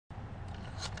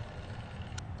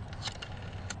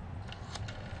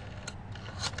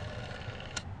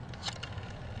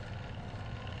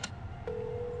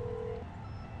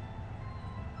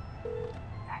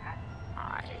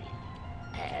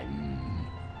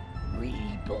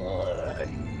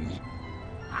born.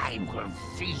 I will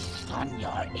feast on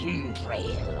your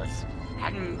entrails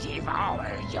and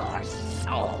devour your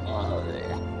soul.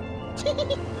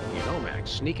 You know,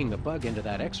 Max, sneaking the bug into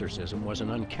that exorcism was an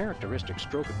uncharacteristic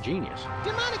stroke of genius.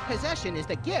 Demonic possession is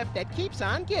the gift that keeps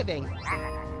on giving.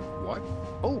 What?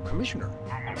 Oh, Commissioner.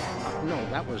 No,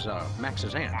 that was,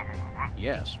 Max's aunt.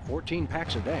 Yes, 14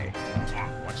 packs a day.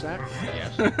 What's that?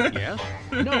 Yes. Yes?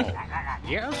 No.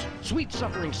 Yes? Sweet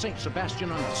suffering Saint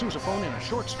Sebastian on the sousaphone in a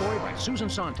short story by Susan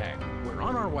Sontag. We're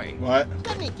on our way. What?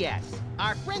 Let me guess.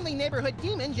 Our friendly neighborhood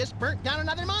demon just burnt down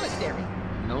another monastery.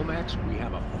 No, Max, we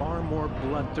have a far more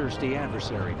bloodthirsty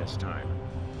adversary this time.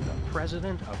 The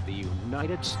President of the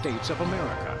United States of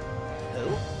America.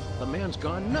 Who? The man's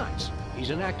gone nuts.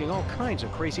 He's enacting all kinds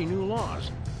of crazy new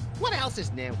laws. What else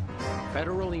is new?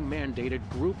 Federally mandated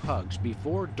group hugs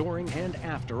before, during, and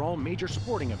after all major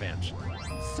sporting events.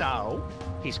 So?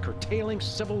 He's curtailing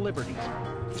civil liberties,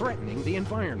 threatening the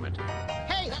environment.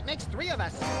 Hey, that makes 3 of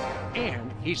us.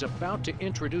 And he's about to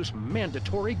introduce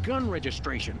mandatory gun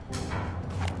registration.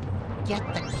 Get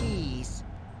the keys.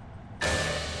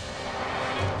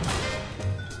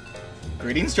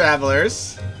 Greetings,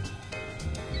 travelers.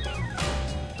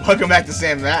 Welcome back to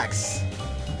Sam Max.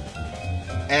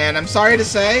 And I'm sorry to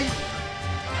say...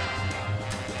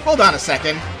 Hold on a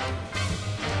second.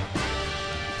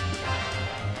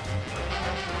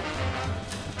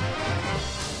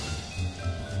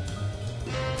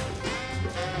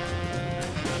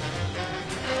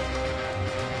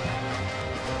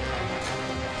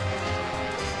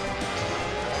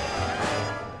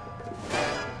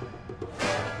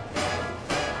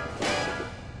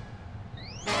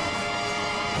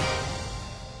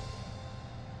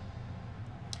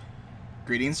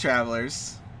 Greetings,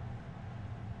 travelers.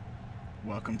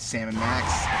 Welcome to Sam and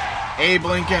Max. Abe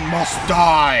Lincoln must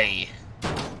die!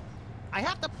 I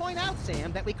have to point out,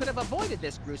 Sam, that we could have avoided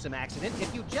this gruesome accident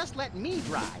if you just let me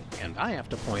drive. And I have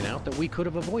to point out that we could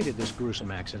have avoided this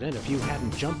gruesome accident if you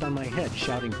hadn't jumped on my head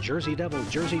shouting Jersey Devil,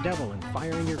 and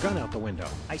firing your gun out the window.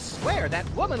 I swear that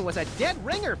woman was a dead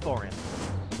ringer for him.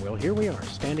 Well, here we are,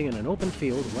 standing in an open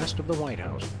field west of the White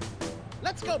House.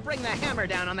 Let's go bring the hammer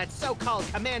down on that so-called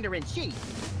commander-in-chief.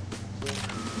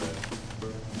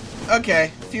 Okay,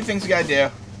 a few things we gotta do.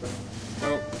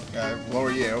 Oh, gotta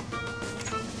lower you.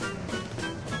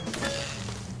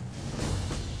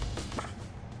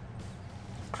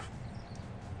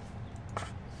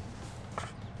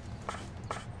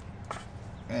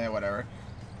 Whatever.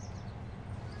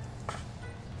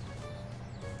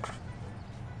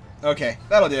 Okay,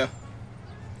 that'll do.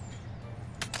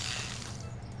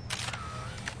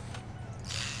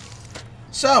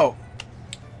 So,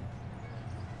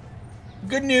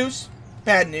 good news,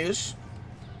 bad news,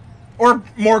 or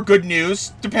more good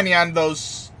news, depending on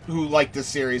those who like this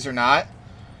series or not.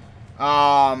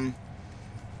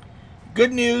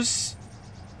 Good news,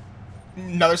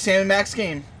 another Sam and Max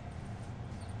game.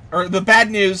 Or the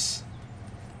bad news,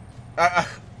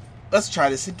 let's try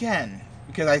this again,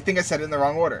 because I think I said it in the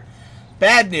wrong order.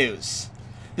 Bad news,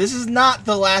 this is not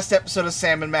the last episode of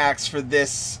Sam and Max for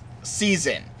this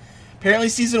season. Apparently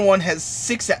Season 1 has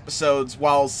 6 episodes,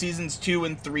 while Seasons 2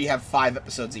 and 3 have 5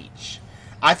 episodes each.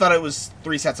 I thought it was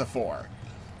 3 sets of 4.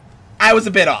 I was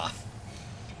a bit off.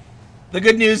 The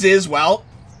good news is, well,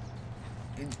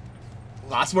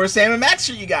 lots more Sam and Max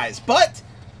for you guys, but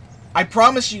I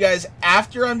promise you guys,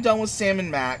 after I'm done with Sam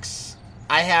and Max,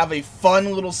 I have a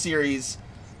fun little series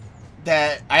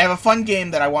that... I have a fun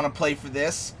game that I want to play for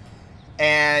this,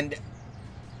 and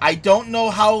I don't know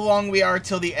how long we are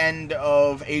till the end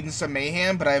of Agents of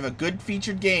Mayhem, but I have a good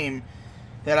featured game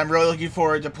that I'm really looking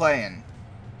forward to playing.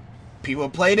 People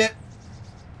have played it.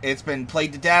 It's been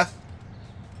played to death.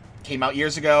 Came out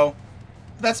years ago.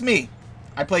 That's me.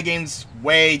 I play games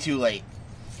way too late.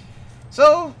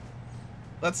 So,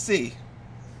 let's see.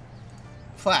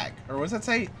 Flag. Or what does that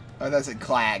say? Oh, that's a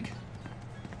clag.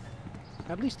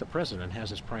 At least the president has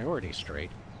his priorities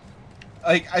straight.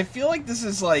 Like, I feel like this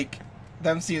is like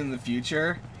them seeing in the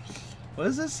future. What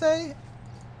does this say?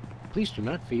 Please do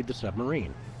not feed the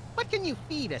submarine. What can you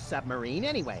feed a submarine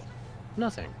anyway?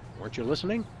 Nothing. Weren't you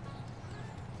listening?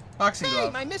 Boxing Hey,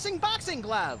 glove. my missing boxing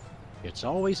glove! It's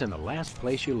always in the last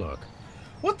place you look.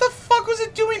 What the fuck was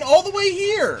it doing all the way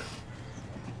here?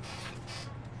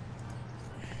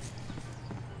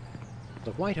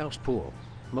 The White House pool.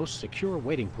 Most secure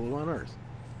waiting pool on Earth.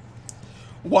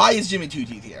 Why is Jimmy Two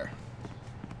Teeth here?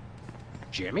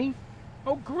 Jimmy?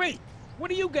 Oh, great.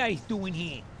 What are you guys doing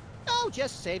here? Oh,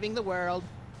 just saving the world.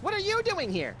 What are you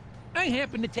doing here? I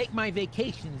happen to take my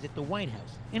vacations at the White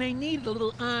House, and I needed a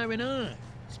little R&R.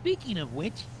 Speaking of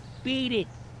which, beat it.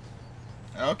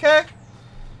 Okay.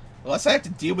 The less I have to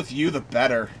deal with you, the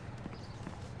better.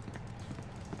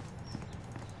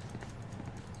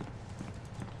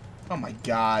 Oh my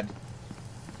god.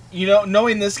 You know,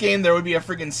 knowing this game, there would be a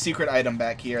friggin' secret item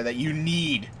back here that you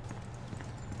need.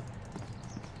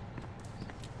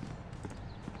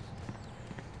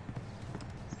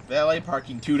 Valet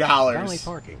parking, $2. Valet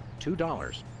parking,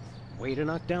 $2. Way to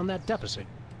knock down that deficit.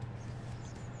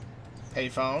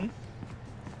 Payphone.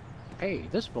 Hey,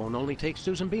 this phone only takes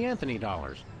Susan B. Anthony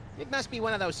dollars. It must be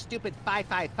one of those stupid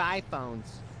 555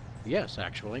 phones. Yes,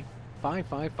 actually.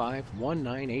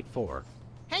 555-1984.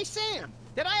 Hey, Sam,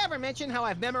 did I ever mention how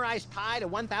I've memorized pi to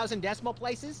 1,000 decimal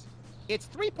places? It's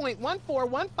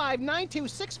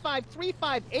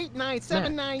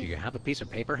 3.14159265358979. Matt, do you have a piece of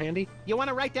paper handy? You want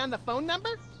to write down the phone number?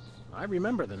 I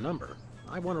remember the number.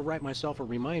 I want to write myself a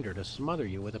reminder to smother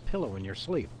you with a pillow in your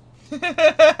sleep.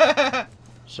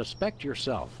 Suspect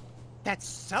yourself. That's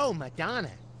so Madonna.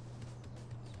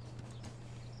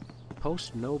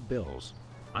 Post no bills.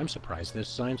 I'm surprised this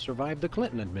sign survived the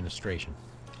Clinton administration.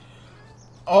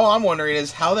 All I'm wondering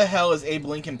is, how the hell is Abe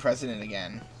Lincoln president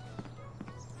again?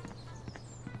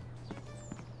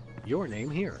 Your name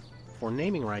here. For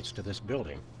naming rights to this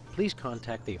building, please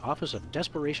contact the Office of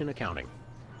Desperation Accounting.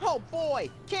 Oh boy,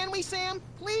 can we, Sam?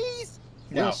 Please?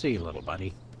 No. We'll see, little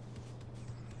buddy.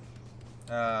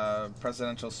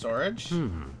 Presidential storage?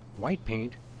 White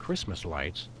paint, Christmas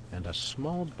lights, and a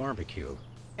small barbecue.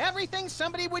 Everything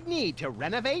somebody would need to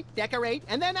renovate, decorate,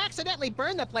 and then accidentally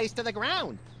burn the place to the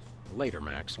ground. Later,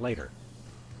 Max, later.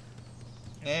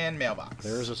 And mailbox.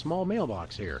 There is a small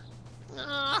mailbox here.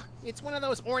 Ah, it's one of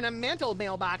those ornamental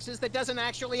mailboxes that doesn't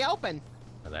actually open.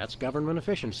 That's government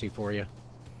efficiency for you.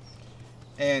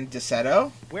 And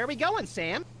Desetto? Where are we going,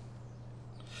 Sam?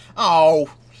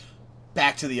 Oh,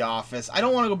 back to the office. I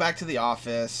don't want to go back to the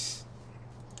office.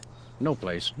 No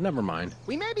place. Never mind.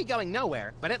 We may be going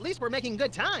nowhere, but at least we're making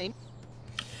good time.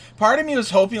 Part of me was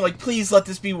hoping, like, please let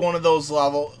this be one of those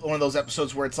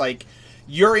episodes where it's like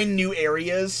you're in new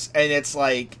areas and it's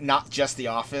like not just the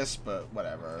office, but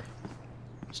whatever.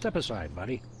 Step aside,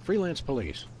 buddy. Freelance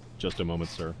police. Just a moment,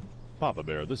 sir. Papa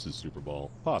Bear, this is Super Bowl.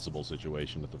 Possible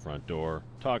situation at the front door.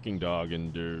 Talking dog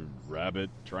and, rabbit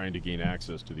trying to gain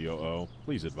access to the OO.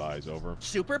 Please advise, over.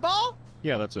 Super Bowl?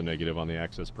 Yeah, that's a negative on the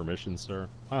access permission, sir.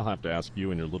 I'll have to ask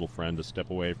you and your little friend to step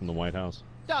away from the White House.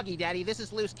 Doggy Daddy, this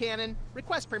is Loose Cannon.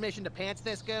 Request permission to pants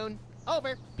this goon.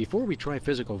 Over. Before we try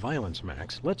physical violence,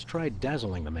 Max, let's try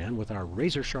dazzling the man with our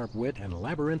razor-sharp wit and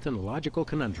labyrinthine logical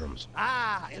conundrums.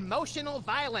 Ah, emotional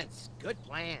violence. Good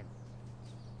plan.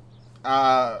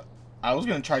 I was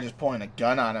gonna try just pulling a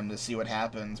gun on him to see what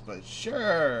happens, but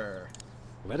sure.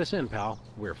 Let us in, pal.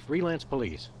 We're freelance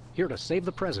police, here to save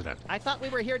the president. I thought we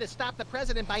were here to stop the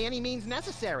president by any means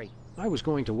necessary. I was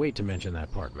going to wait to mention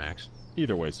that part, Max.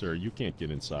 Either way, sir, you can't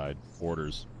get inside.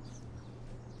 Orders.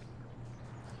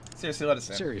 Seriously, let us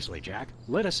in. Seriously, Jack,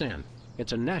 let us in.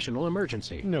 It's a national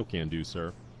emergency. No can do,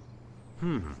 sir.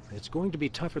 It's going to be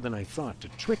tougher than I thought to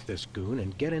trick this goon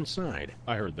and get inside.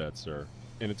 I heard that, sir.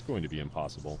 And it's going to be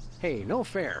impossible. Hey, no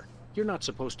fair. You're not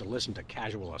supposed to listen to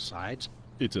casual asides.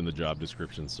 It's in the job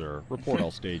description, sir. Report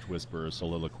all stage whispers,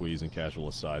 soliloquies, and casual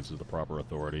asides to the proper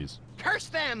authorities. Curse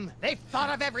them! They've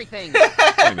thought of everything!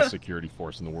 Finest security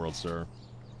force in the world, sir.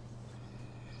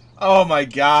 Oh my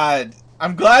god.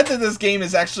 I'm glad that this game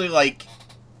is actually, like,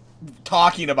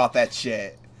 talking about that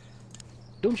shit.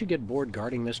 Don't you get bored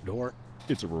guarding this door?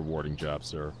 It's a rewarding job,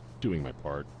 sir. Doing my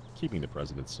part. Keeping the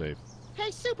president safe.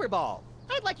 Hey, Super Bowl!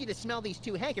 I'd like you to smell these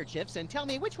two handkerchiefs and tell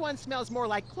me which one smells more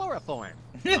like chloroform.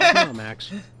 Now, Max.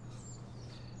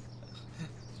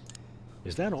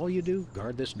 Is that all you do?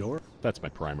 Guard this door? That's my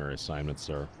primary assignment,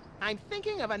 sir. I'm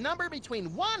thinking of a number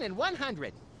between 1 and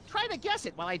 100. Try to guess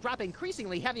it while I drop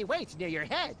increasingly heavy weights near your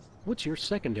head. What's your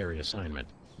secondary assignment?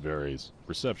 Varies.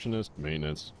 Receptionist,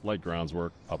 maintenance, light grounds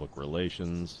work, public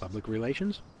relations. Public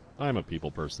relations? I'm a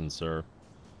people person, sir.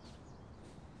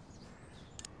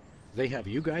 They have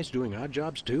you guys doing odd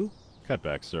jobs too?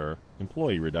 Cutback, sir.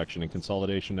 Employee Reduction and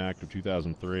Consolidation Act of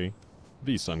 2003.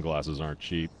 These sunglasses aren't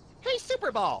cheap. Hey,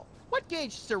 Super Bowl! What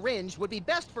gauge syringe would be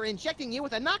best for injecting you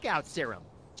with a knockout serum?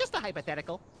 Just a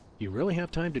hypothetical. You really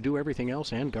have time to do everything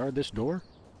else and guard this door?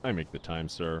 I make the time,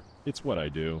 sir. It's what I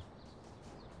do.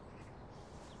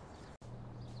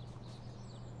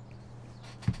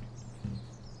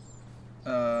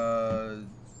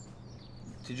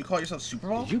 Did you call yourself Super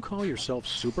Bowl? Did you call yourself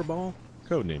Super Bowl?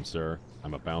 Codename, sir.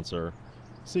 I'm a bouncer.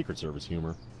 Secret Service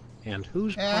humor. And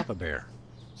who's Papa Bear?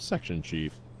 Section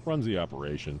chief. Runs the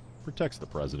operation. Protects the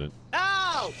president.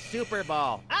 Oh, Super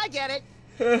Bowl. I get it.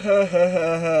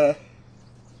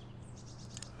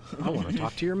 I want to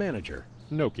talk to your manager.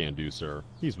 No can do, sir.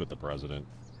 He's with the president.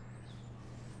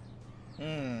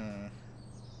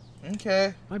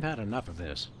 Okay. I've had enough of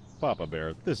this. Papa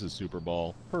Bear, this is Super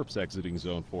Ball. Perp's exiting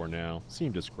Zone 4 now.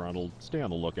 Seem disgruntled. Stay on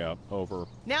the lookout. Over.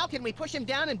 Now can we push him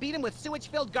down and beat him with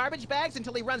sewage-filled garbage bags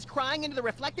until he runs crying into the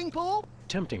reflecting pool?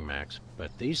 Tempting, Max,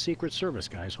 but these Secret Service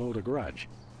guys hold a grudge.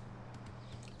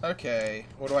 Okay.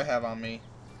 What do I have on me?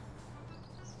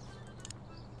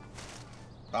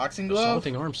 Boxing glove?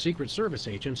 Assaulting armed Secret Service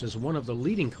agents is one of the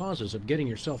leading causes of getting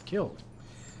yourself killed.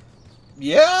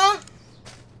 Yeah?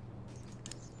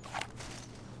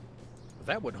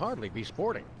 That would hardly be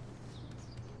sporting.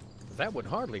 That would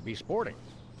hardly be sporting.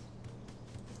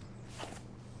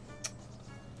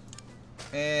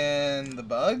 And the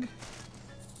bug?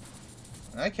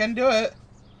 I can do it.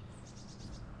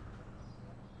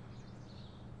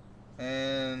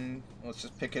 And let's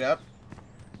just pick it up.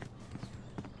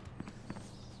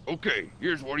 Okay,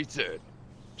 here's what he said.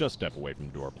 Just step away from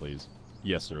the door, please.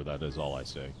 Yes, sir, that is all I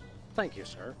say. Thank you,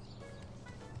 sir.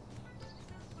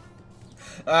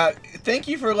 Thank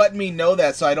you for letting me know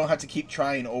that so I don't have to keep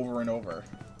trying over and over.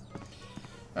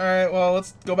 Alright, well,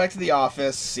 let's go back to the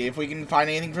office, see if we can find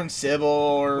anything from Sybil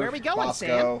or Where are we going,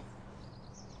 Bosco.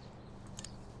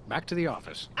 Back to the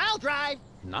office. I'll drive.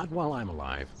 Not while I'm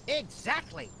alive.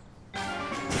 Exactly.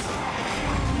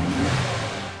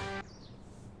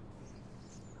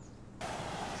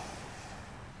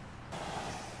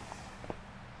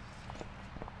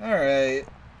 Alright.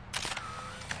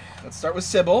 Let's start with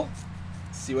Sybil.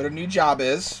 See what her new job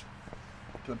is.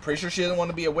 I'm pretty sure she doesn't want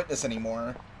to be a witness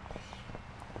anymore.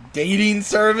 Dating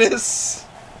service?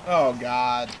 Oh,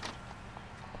 God.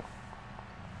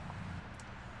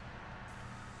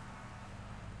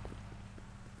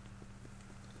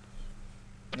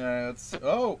 Alright, let's...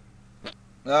 Oh!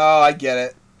 Oh, I get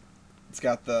it. It's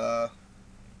got the...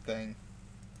 thing.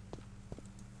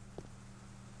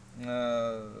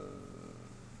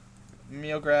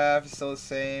 Mimeograph is still the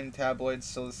same. Tabloid's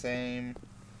still the same.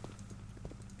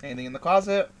 Anything in the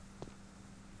closet?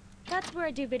 That's where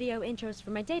I do video intros for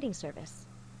my dating service.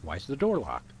 Why's the door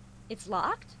locked? It's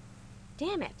locked?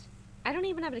 Damn it. I don't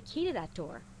even have a key to that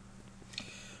door.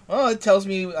 Well, it tells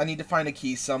me I need to find a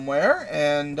key somewhere,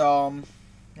 and, oh,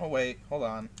 wait. Hold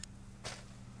on.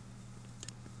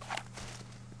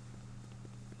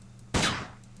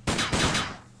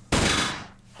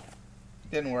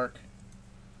 Didn't work.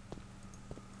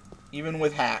 Even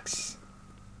with hacks.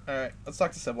 Alright, let's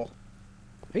talk to Sybil.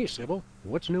 Hey, Sybil.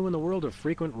 What's new in the world of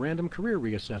frequent random career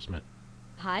reassessment?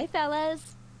 Hi,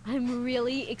 fellas. I'm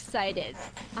really excited.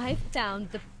 I found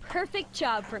the perfect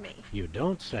job for me. You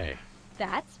don't say.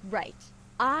 That's right.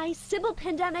 I, Sybil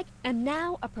Pandemic, am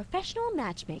now a professional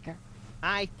matchmaker.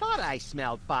 I thought I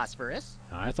smelled phosphorus.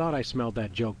 I thought I smelled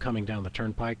that joke coming down the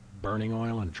turnpike, burning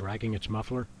oil and dragging its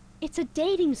muffler. It's a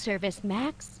dating service,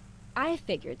 Max. I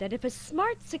figured that if a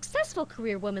smart, successful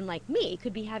career woman like me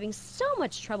could be having so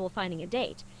much trouble finding a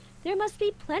date, there must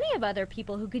be plenty of other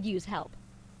people who could use help.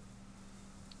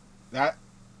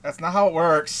 That's not how it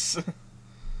works.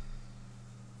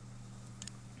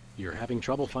 You're having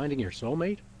trouble finding your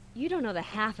soulmate? You don't know the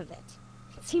half of it.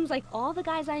 It seems like all the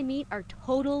guys I meet are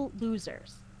total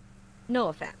losers. No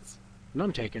offense.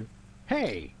 None taken.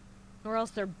 Hey! Or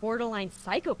else they're borderline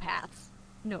psychopaths.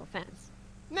 No offense.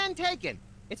 None taken.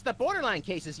 It's the borderline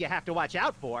cases you have to watch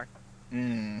out for.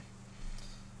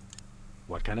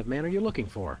 What kind of man are you looking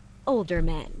for? Older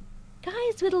men.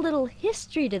 Guys with a little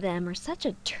history to them are such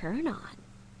a turn-on.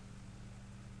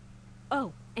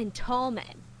 Oh, and tall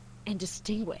men. And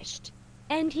distinguished.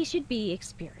 And he should be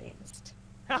experienced.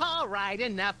 All right,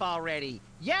 enough already.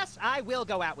 Yes, I will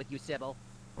go out with you, Sybil.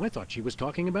 I thought she was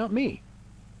talking about me.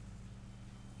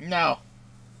 No.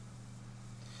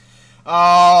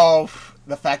 Oh,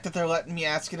 the fact that they're letting me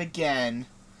ask it again.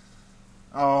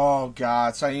 Oh,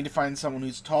 God. So I need to find someone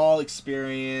who's tall,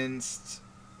 experienced,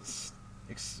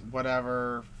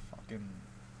 whatever, fucking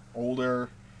older.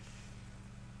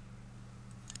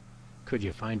 Could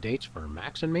you find dates for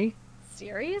Max and me?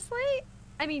 Seriously?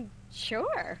 I mean,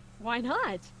 sure. Why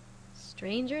not?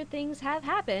 Stranger things have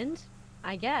happened,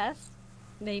 I guess.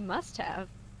 They must have.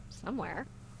 Somewhere.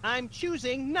 I'm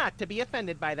choosing not to be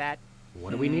offended by that.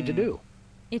 What do we need to do?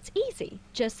 It's easy.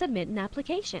 Just submit an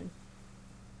application.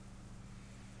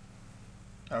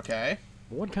 Okay.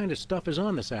 What kind of stuff is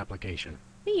on this application?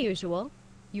 The usual.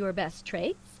 Your best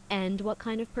traits, and what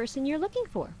kind of person you're looking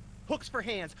for. Hooks for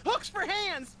hands! Hooks for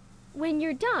hands! When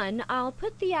you're done, I'll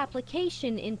put the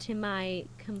application into my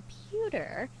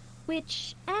computer,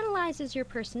 which analyzes your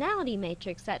personality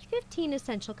matrix at 15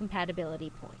 essential compatibility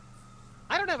points.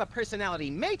 I don't have a personality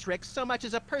matrix so much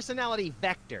as a personality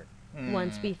vector.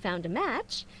 Once we've found a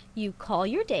match, you call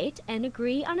your date and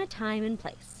agree on a time and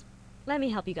place. Let me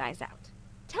help you guys out.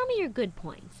 Tell me your good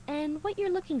points and what you're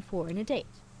looking for in a date.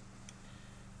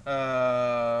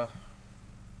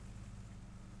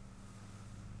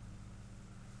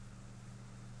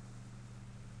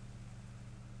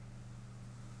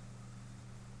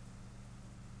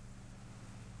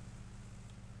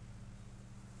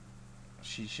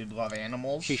 She should love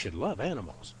animals. She should love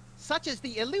animals. Such as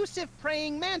the elusive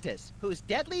praying mantis, whose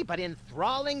deadly but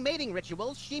enthralling mating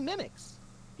rituals she mimics.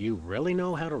 You really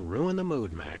know how to ruin the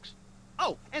mood, Max.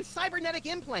 Oh, and cybernetic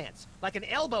implants, like an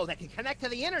elbow that can connect to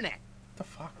the internet. What the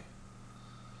fuck?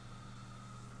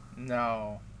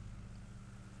 No.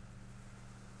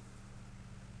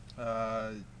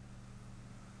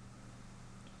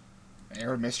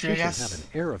 Air of mystery, I She guess? should have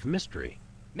an air of mystery.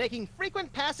 Making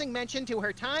frequent passing mention to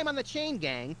her time on the chain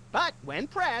gang, but when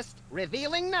pressed,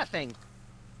 revealing nothing.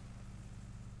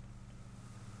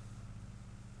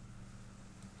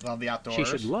 Love the outdoors. She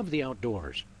should love the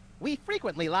outdoors. We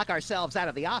frequently lock ourselves out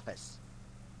of the office.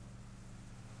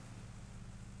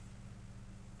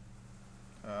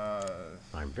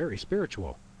 I'm very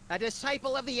spiritual. A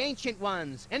disciple of the Ancient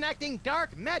Ones, enacting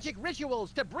dark magic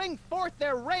rituals to bring forth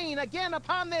their reign again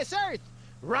upon this earth.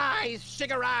 Rise,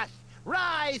 Shiggarath!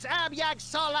 Rise, Abyag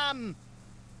Solam!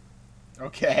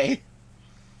 Okay.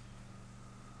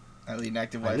 I lead an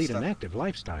active I lead lifestyle. an active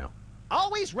lifestyle.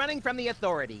 Always running from the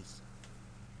authorities.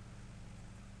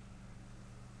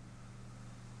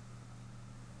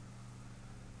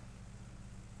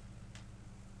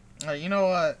 You know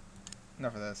what?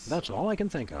 Enough of this. That's all I can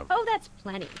think of. Oh, that's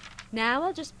plenty. Now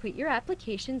I'll just put your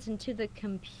applications into the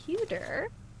computer.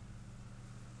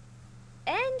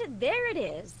 And there it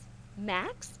is.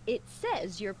 Max, it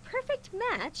says your perfect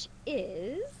match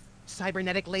is...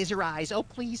 Cybernetic laser eyes. Oh,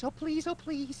 please, oh, please, oh,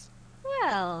 please.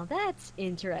 Well, that's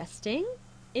interesting.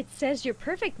 It says your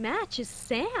perfect match is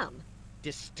Sam.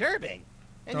 Disturbing.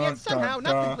 And Dun, yet somehow dun,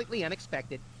 not dun. completely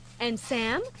unexpected. And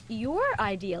Sam, your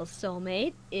ideal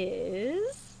soulmate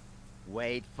is...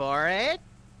 Wait for it.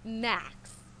 Max.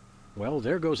 Well,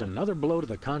 there goes another blow to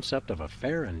the concept of a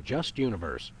fair and just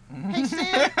universe. Hey,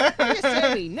 Sam, what do you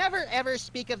say we never ever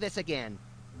speak of this again?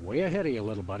 Way ahead of you,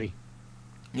 little buddy.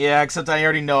 Yeah, except I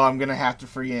already know I'm gonna have to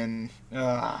friggin'...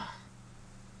 I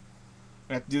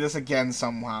have to do this again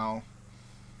somehow.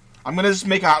 I'm gonna just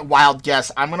make a wild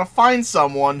guess. I'm gonna find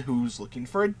someone who's looking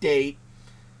for a date,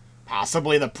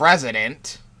 possibly the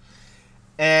president,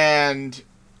 and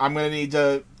I'm gonna need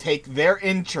to take their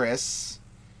interests,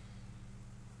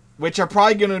 which are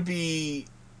probably gonna be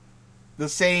the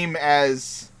same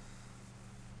as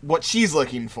what she's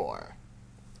looking for.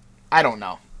 I don't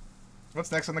know.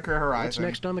 What's next on the career horizon? What's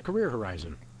next on the career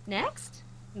horizon? Next?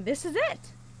 This is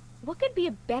it. What could be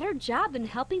a better job than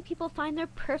helping people find their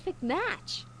perfect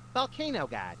match? Volcano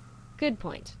God. Good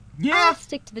point. Yeah. I'll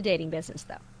stick to the dating business,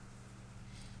 though.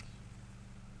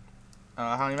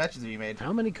 How many matches have you made?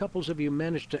 How many couples have you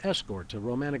managed to escort to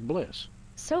romantic bliss?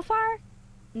 So far,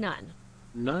 none.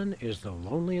 None is the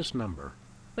loneliest number.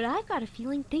 But I've got a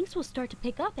feeling things will start to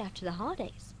pick up after the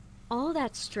holidays. All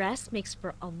that stress makes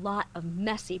for a lot of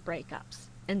messy breakups,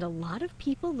 and a lot of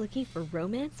people looking for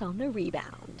romance on the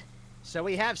rebound. So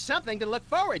we have something to look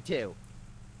forward to.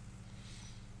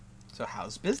 So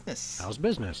how's business? How's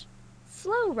business?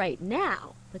 Slow right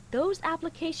now, but those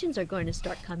applications are going to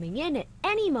start coming in at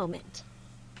any moment.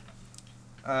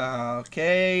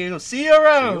 Okay, we'll see you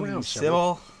around, See you around,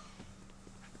 Sybil.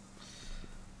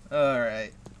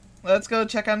 Alright. Let's go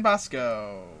check on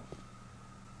Bosco.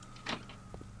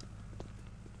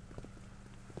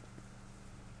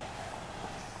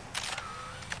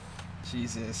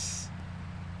 Jesus.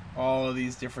 All of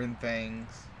these different things.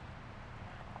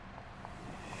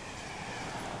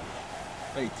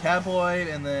 Wait, tabloid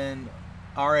and then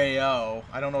RAO.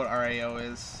 I don't know what RAO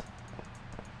is.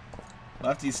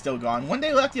 Lefty's still gone. One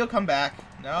day Lefty will come back.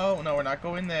 No, we're not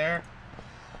going there.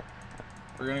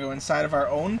 We're gonna go inside of our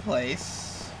own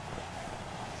place.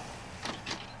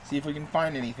 See if we can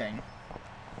find anything.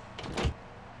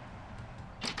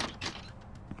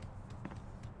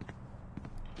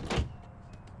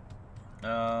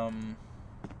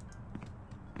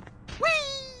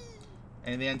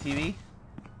 Anything on TV?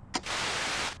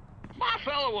 My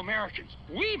fellow Americans,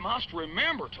 we must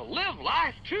remember to live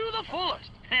life to the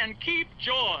fullest and keep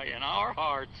joy in our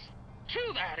hearts.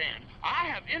 To that end, I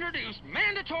have introduced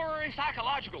mandatory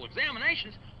psychological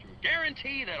examinations to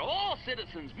guarantee that all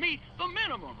citizens meet the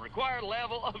minimum required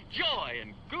level of joy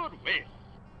and goodwill.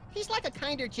 He's like a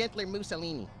kinder, gentler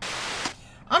Mussolini.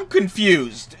 I'm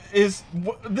confused. This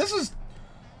is...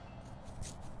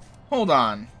 Hold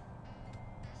on.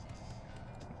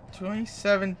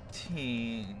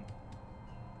 2017.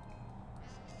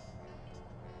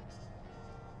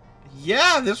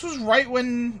 Yeah, this was right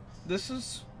when... This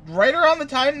is right around the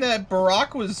time that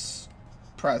Barack was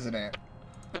president.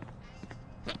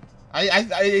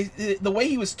 The way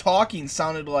he was talking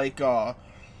sounded like,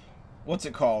 what's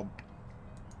it called?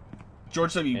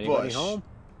 George W. Anybody Bush. home?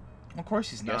 Of course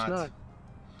he's Guess not. not.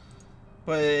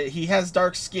 But he has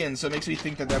dark skin, so it makes me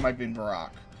think that that might have been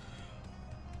Barack.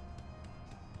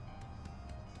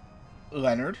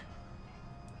 Leonard.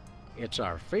 It's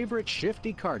our favorite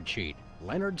shifty card cheat,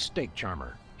 Leonard Steak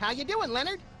Charmer. How you doing,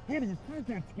 Leonard? Good,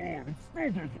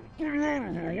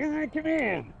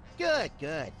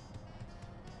 good.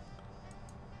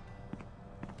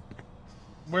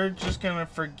 We're just gonna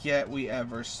forget we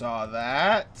ever saw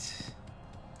that.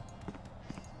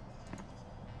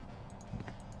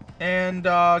 And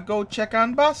go check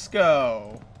on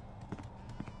Bosco.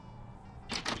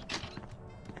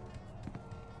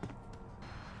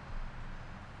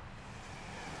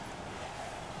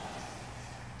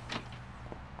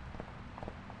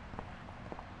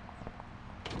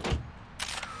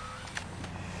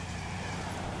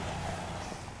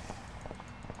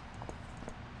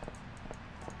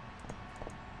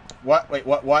 What? Wait,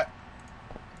 what?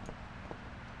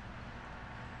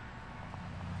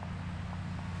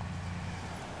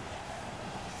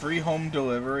 Free home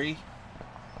delivery?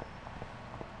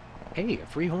 Hey, a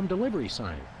free home delivery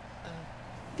sign.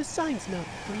 The sign's not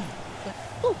free, but...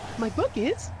 Oh, my book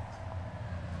is!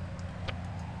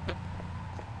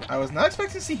 I was not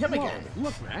expecting to see him Whoa, again.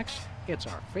 look, Max. It's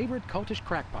our favorite cultish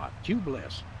crackpot, Hugh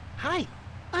Bliss. Hi,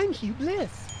 I'm Hugh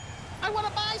Bliss. I want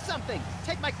to buy something.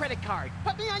 Take my credit card.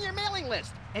 Put me on your mailing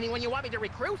list. Anyone you want me to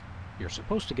recruit? You're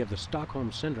supposed to give the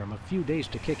Stockholm Syndrome a few days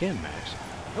to kick in, Max.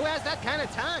 Who has that kind of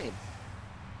time?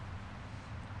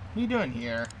 What are you doing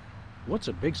here? What's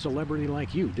a big celebrity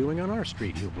like you doing on our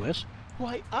street, Hugh Bliss?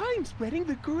 Why, I'm spreading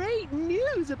the great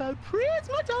news about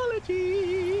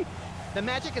prismatology. The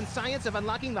magic and science of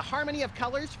unlocking the harmony of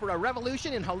colors for a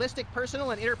revolution in holistic personal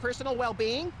and interpersonal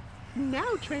well-being?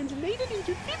 Now translated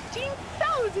into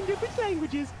 15,000 different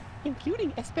languages,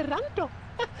 including Esperanto.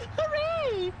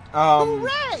 Hooray!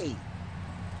 Hooray!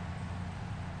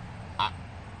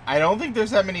 I don't think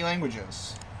there's that many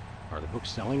languages. Are the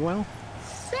books selling well?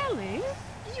 Selling?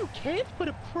 You can't put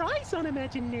a price on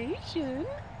imagination.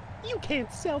 You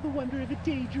can't sell the wonder of a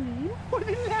daydream or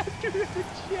the laughter of a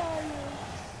child.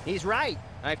 He's right.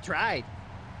 I've tried.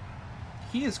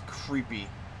 He is creepy.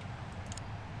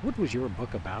 What was your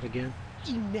book about again?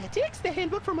 Emetics, the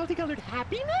handbook for multicolored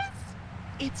happiness?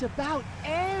 It's about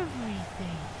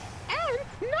everything and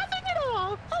nothing at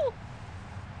all. Oh.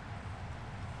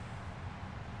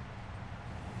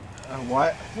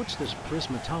 What? What's this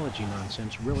prismatology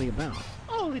nonsense really about?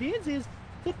 All it is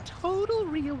the total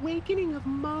reawakening of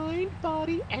mind,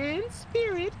 body, and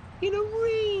spirit in a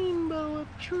rainbow of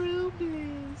true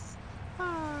bliss.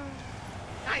 Ah.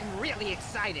 I'm really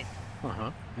excited.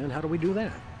 Uh-huh. And how do we do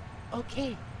that?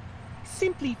 Okay.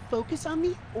 Simply focus on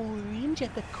the orange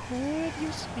at the core of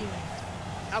your spirit.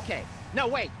 Okay. No,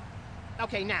 wait.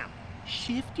 Okay, now.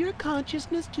 Shift your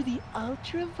consciousness to the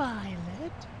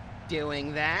ultraviolet.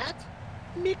 Doing that.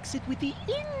 Mix it with the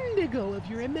indigo of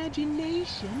your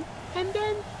imagination, and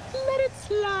then let it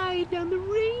slide down the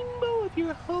rainbow of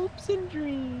your hopes and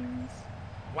dreams.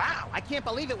 Wow, I can't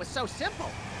believe it was so simple.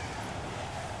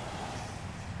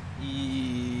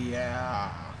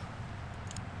 Yeah.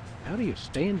 How do you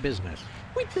stay in business?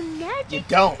 With the magic You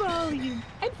don't. volume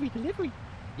and free delivery.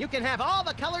 You can have all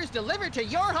the colors delivered to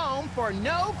your home for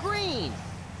no green.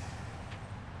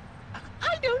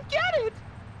 I don't get it.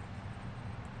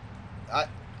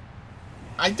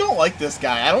 I don't like this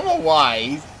guy. I don't know why.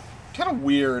 He's kind of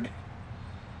weird.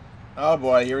 Oh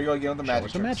boy, here we go again with the Show magic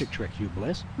us a tricks. magic trick, Hugh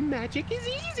Bliss. Magic is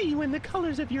easy when the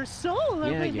colors of your soul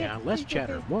are Yeah, less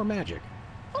chatter, more magic.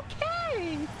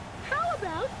 Okay. How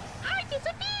about I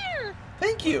disappear?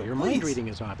 Thank you. Your please. mind reading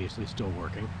is obviously still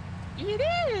working. It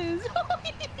is.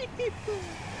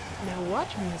 Now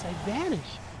watch me as I vanish.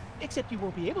 Except you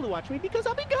won't be able to watch me because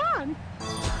I'll be gone.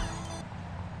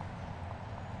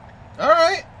 All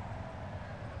right.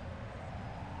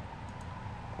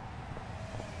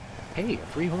 Hey, a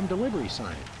free home delivery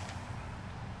sign.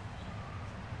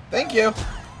 Thank you.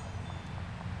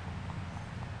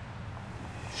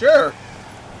 Sure.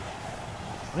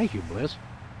 Hi, Hugh Bliss.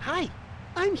 Hi,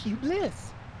 I'm Hugh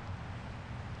Bliss.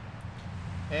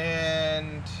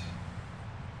 And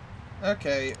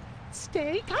okay.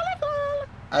 Stay colorful.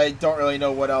 I don't really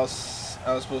know what else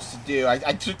I was supposed to do. I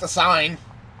took the sign.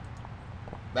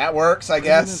 That works, I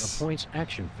President guess. appoints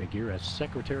action figure as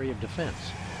Secretary of Defense.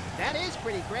 That is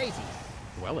pretty crazy.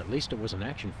 Well, at least it was an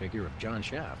action figure of John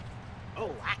Shaft.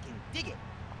 Oh, I can dig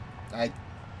it.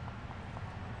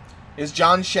 Is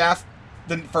John Shaft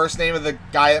the first name of the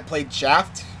guy that played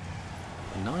Shaft?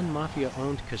 A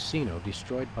non-mafia-owned casino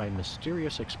destroyed by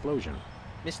mysterious explosion.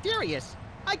 Mysterious?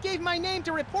 I gave my name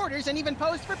to reporters and even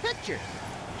posed for pictures.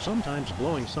 Sometimes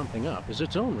blowing something up is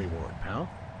its own reward, pal.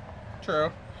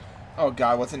 True. Oh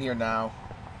god, what's in here now?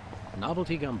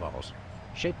 Novelty gumballs.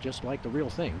 Shaped just like the real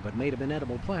thing, but made of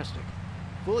inedible plastic.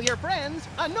 Fool your friends,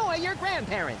 annoy your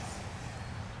grandparents.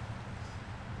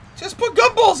 Just put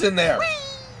gumballs in there!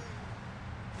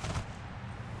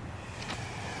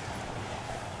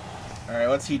 Alright,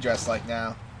 what's he dressed like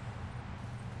now?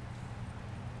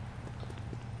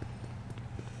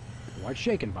 What's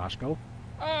shaking, Bosco?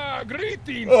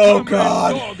 Greetings, oh, comrade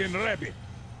God. Dog and Rabbit.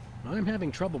 I'm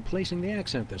having trouble placing the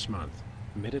accent this month.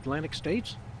 Mid-Atlantic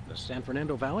states? The San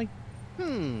Fernando Valley?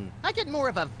 I get more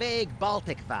of a vague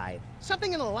Baltic vibe.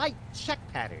 Something in a light Czech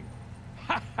pattern.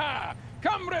 Ha ha!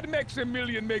 Comrade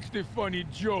Maximilian makes the funny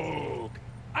joke.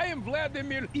 I am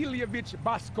Vladimir Ilyevich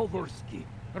Baskovorsky,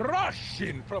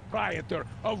 Russian proprietor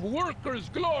of Workers'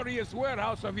 Glorious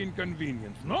Warehouse of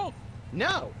Inconvenience, no?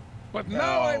 No. But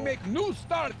now I make new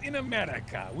start in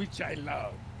America, which I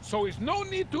love. So it's no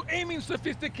need to aiming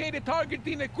sophisticated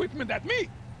targeting equipment at me.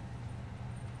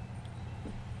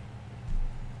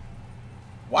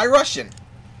 Why Russian?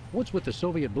 What's with the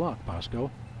Soviet bloc,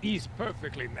 Bosco? Is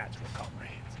perfectly natural,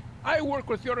 comrades. I work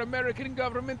with your American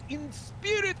government in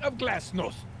spirit of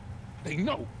glasnost. They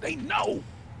know.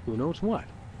 Who knows what?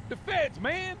 The feds,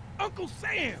 man. Uncle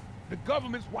Sam. The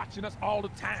government's watching us all the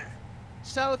time.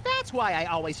 So that's why I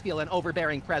always feel an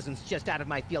overbearing presence just out of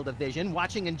my field of vision,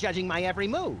 watching and judging my every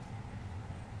move.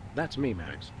 That's me,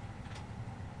 Max.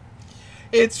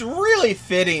 It's really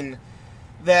fitting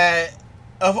that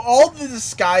of all the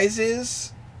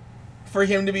disguises for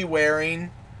him to be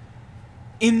wearing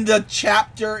in the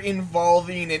chapter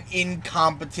involving an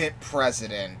incompetent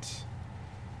president.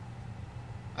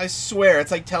 I swear, it's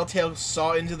like Telltale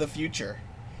saw into the future.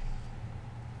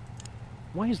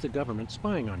 Why is the government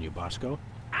spying on you, Bosco?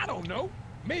 I don't know.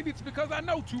 Maybe it's because I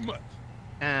know too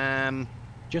much.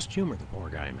 Just humor the poor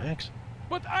guy, Max.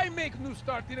 But I make new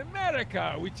start in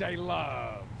America, which I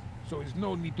love. So there's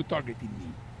no need to targeting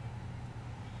me.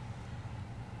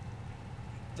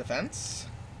 Defense?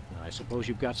 I suppose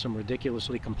you've got some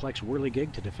ridiculously complex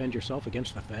whirligig to defend yourself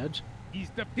against the feds? It's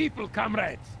the people,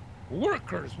 comrades.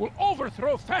 Workers will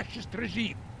overthrow fascist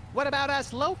regime. What about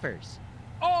us loafers?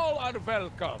 All are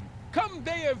welcome. Come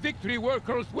day of victory,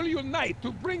 workers will unite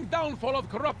to bring downfall of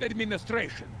corrupt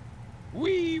administration.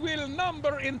 We will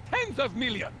number in tens of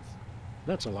millions.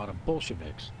 That's a lot of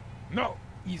Bolsheviks. No,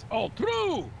 it's all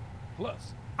true.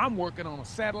 Plus, I'm working on a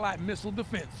satellite missile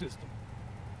defense system.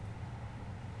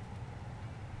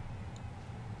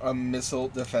 A missile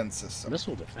defense system.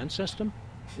 Missile defense system?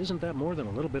 Isn't that more than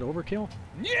a little bit overkill?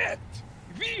 Yet,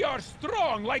 we are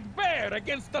strong like bear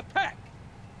against attack.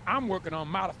 I'm working on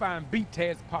modifying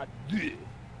BTAS Part 2.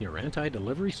 Your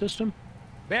anti-delivery system?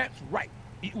 That's right.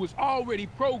 It was already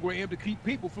programmed to keep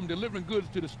people from delivering goods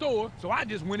to the store, so I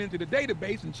just went into the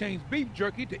database and changed beef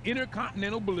jerky to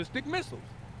intercontinental ballistic missiles.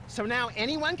 So now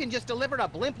anyone can just deliver a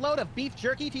blimp load of beef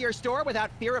jerky to your store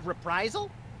without fear of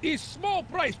reprisal? It's small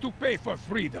price to pay for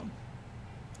freedom.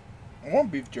 I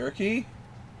want beef jerky.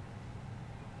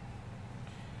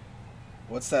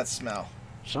 What's that smell?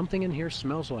 Something in here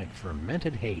smells like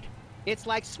fermented hate. It's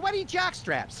like sweaty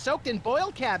jockstraps soaked in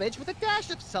boiled cabbage with a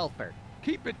dash of sulfur.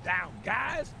 Keep it down,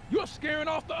 guys. You're scaring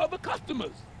off the other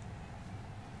customers.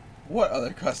 What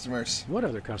other customers? What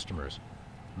other customers?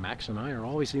 Max and I are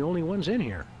always the only ones in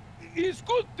here. It's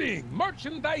good thing.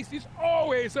 Merchandise is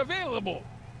always available.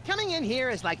 Coming in here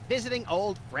is like visiting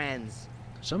old friends.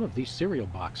 Some of these cereal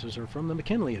boxes are from the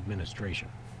McKinley administration.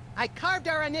 I carved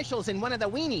our initials in one of the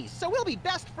weenies, so we'll be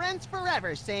best friends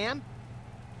forever, Sam.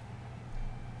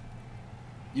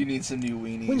 You need some new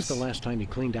weenies. When's the last time you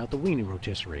cleaned out the weenie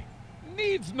rotisserie?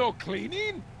 Needs no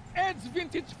cleaning. Adds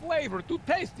vintage flavor to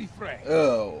Tasty Fresh.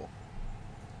 Oh.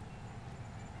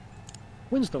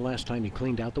 When's the last time you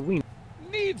cleaned out the weenie?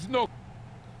 Needs no...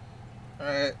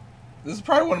 Alright. This is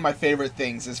probably one of my favorite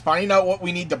things, is finding out what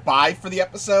we need to buy for the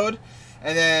episode,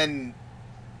 and then,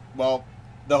 well,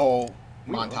 the whole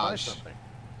montage.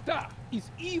 Da is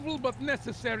evil but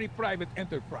necessary private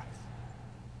enterprise.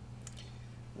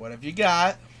 What have you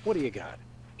got? What do you got?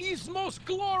 His most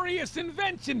glorious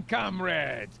invention,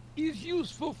 comrades, is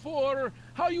useful for,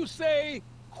 how you say,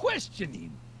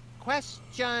 questioning.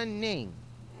 Questioning.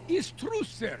 His truth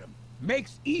serum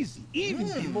makes easy, even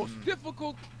the most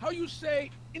difficult, how you say,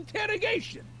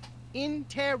 interrogation.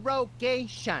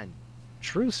 Interrogation.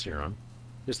 Truth serum?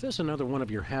 Is this another one of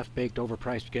your half-baked,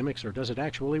 overpriced gimmicks, or does it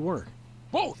actually work?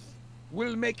 Both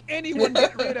will make anyone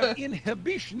get rid of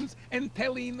inhibitions and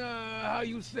telling, how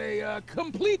you say,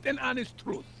 complete and honest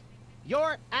truth.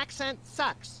 Your accent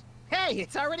sucks. Hey,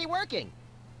 it's already working.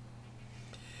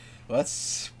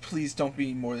 Let's please don't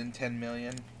be more than 10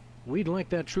 million. We'd like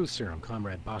that truth serum,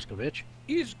 Comrade Boscovich.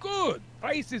 Is good.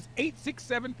 Price is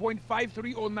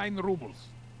 867.5309 rubles.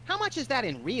 How much is that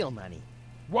in real money?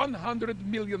 $100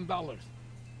 million.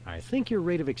 I think your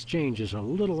rate of exchange is a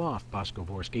little off,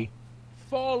 Boskovorsky.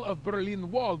 Fall of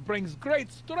Berlin Wall brings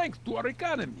great strength to our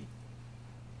economy.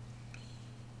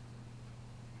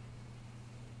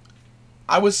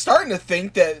 I was starting to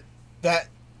think that that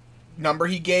number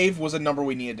he gave was a number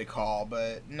we needed to call,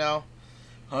 but no.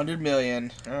 100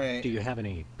 million. All right. Do you have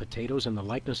any potatoes in the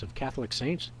likeness of Catholic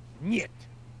saints? Niet.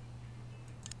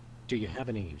 Do you have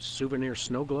any souvenir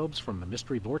snow globes from the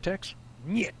Mystery Vortex?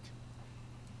 Niet.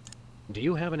 Do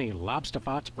you have any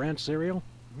Lobsterfots brand cereal?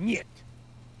 Niet.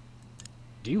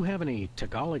 Do you have any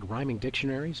Tagalog rhyming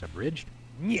dictionaries abridged?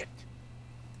 Niet.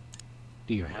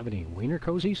 Do you have any wiener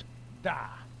cozies? Da.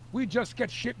 We just get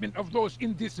shipment of those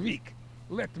in this week.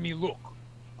 Let me look.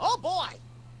 Oh boy!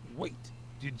 Wait,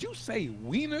 did you say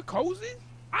wiener cozies?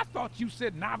 I thought you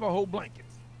said Navajo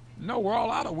blankets. No, we're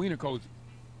all out of wiener cozies.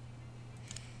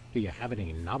 Do you have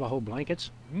any Navajo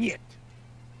blankets? Niet.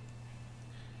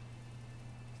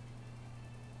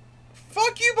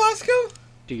 Fuck you, Bosco!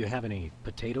 Do you have any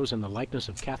potatoes in the likeness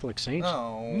of Catholic saints?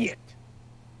 Oh. Niet.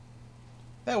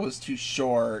 That was too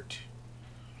short.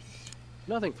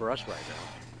 Nothing for us right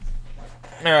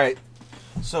now. Alright.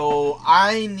 So,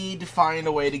 I need to find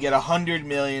a way to get 100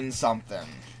 million something.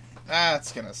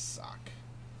 That's gonna suck.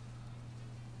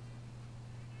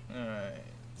 Alright.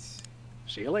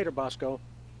 See you later, Bosco.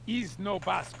 Is no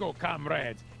Bosco,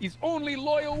 comrades. Is only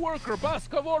loyal worker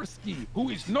Boskovorsky, who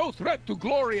is no threat to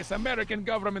glorious American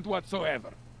government whatsoever.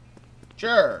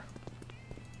 Sure.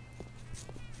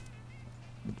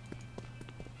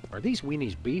 Are these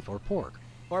weenies beef or pork?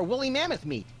 Or woolly mammoth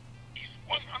meat? Is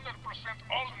 100%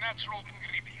 all natural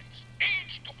ingredients,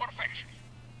 aged to perfection.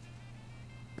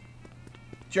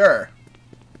 Sure.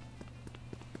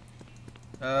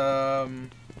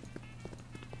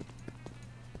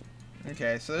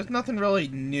 Okay, so there's nothing really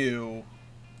new.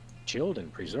 Chilled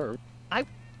and preserved. I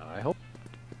hope.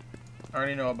 I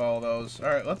already know about all those.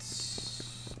 Alright,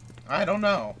 let's... I don't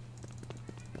know.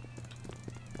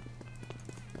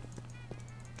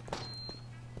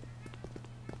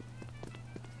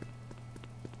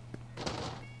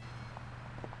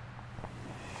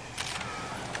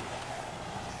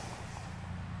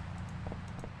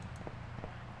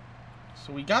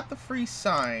 So we got the free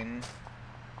sign.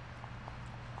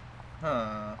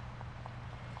 Huh.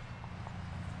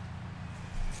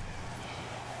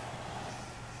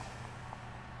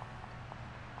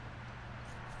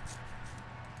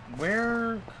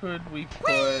 Where could we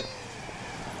put...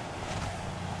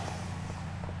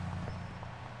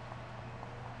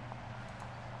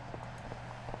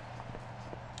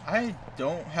 I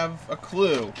don't have a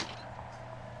clue.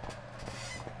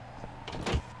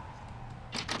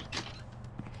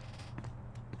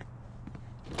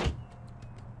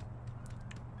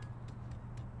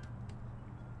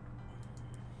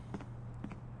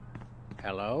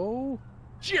 Hello?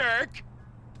 Jerk!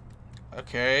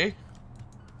 Okay.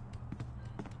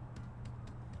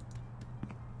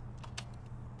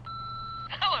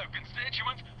 Hello,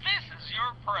 constituents. This is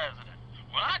your president.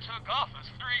 When I took office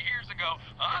 3 years ago,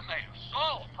 I made a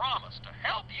solemn promise to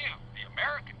help you, the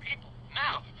American people.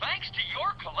 Now, thanks to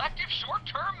your collective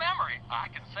short-term memory, I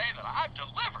can say that I've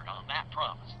delivered on that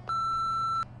promise.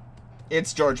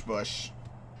 It's George Bush.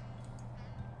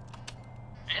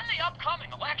 In the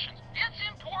upcoming elections, it's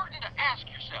important to ask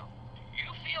yourself, do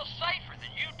you feel safer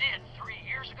than you did 3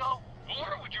 years ago?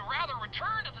 Or would you rather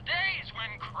return to the days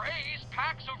when crazed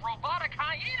packs of robotic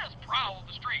hyenas prowled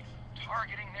the street,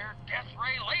 targeting their death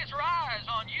ray laser eyes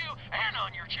on you and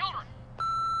on your children?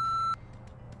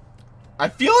 I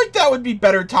feel like that would be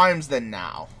better times than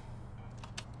now.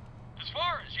 As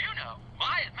far as you know,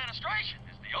 my administration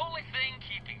is the only thing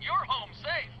keeping your home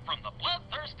safe from the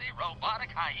bloodthirsty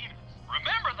robotic hyenas.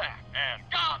 Remember that, and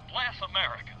God bless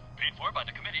America. Paid for by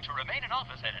the committee to remain in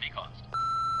office at any cost.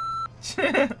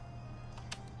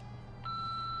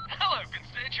 Hello,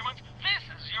 constituents. This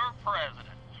is your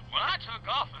president. When I took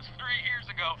office 3 years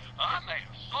ago, I made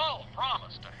a solemn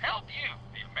promise to help you,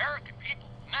 the American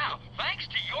people. Now, thanks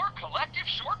to your collective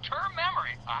short-term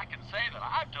memory, I can say that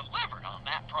I've delivered on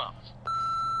that promise.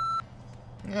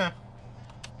 Yeah.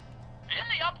 In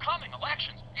the upcoming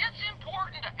elections, it's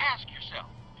important to ask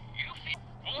yourself, do you feel,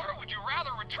 or would you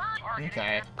rather return targeting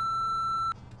Okay.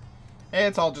 Hey,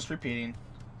 it's all just repeating.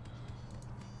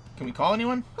 Can we call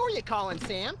anyone? Who are you calling,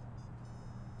 Sam?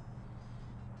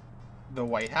 The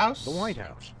White House? The White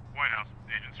House. White House,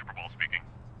 Agent Superball speaking.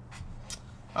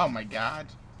 Oh my god.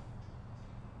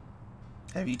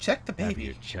 Have you checked the Have baby?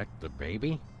 you checked the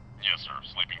baby? Yes, sir.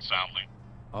 Sleeping soundly.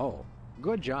 Oh,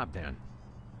 good job then.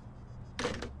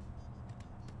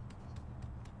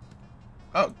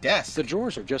 Oh, desk. The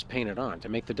drawers are just painted on to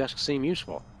make the desk seem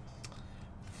useful.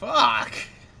 Fuck.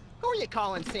 Who are you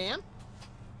calling, Sam?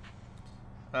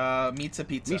 Pizza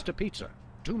Pizza. Mr. Pizza.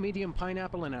 2 medium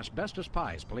pineapple and asbestos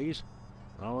pies, please.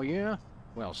 Oh, yeah?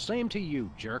 Well, same to you,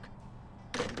 jerk.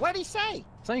 What'd he say?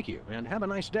 Thank you, and have a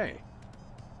nice day.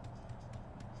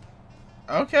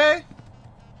 Okay.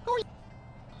 Who are you?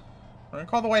 We're gonna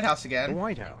call the White House The again.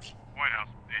 White House. White House,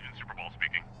 Agent Superball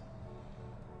speaking.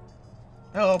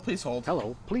 Hello, please hold.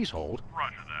 Hello, please hold.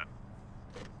 Roger that.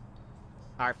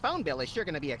 Our phone bill is sure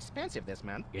gonna be expensive this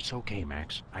month. It's okay,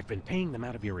 Max. I've been paying them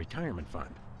out of your retirement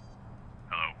fund.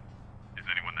 Hello. Is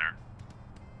anyone there?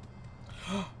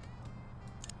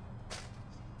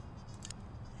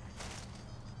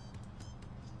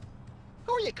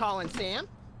 Who are you calling, Sam?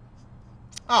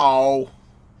 Oh.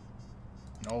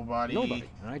 Nobody. Nobody.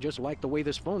 I just like the way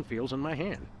this phone feels in my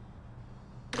hand.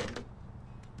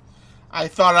 I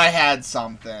thought I had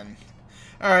something.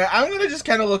 Alright, I'm gonna just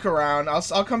kind of look around.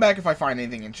 I'll come back if I find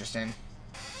anything interesting.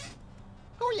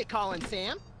 Who are you calling,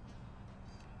 Sam?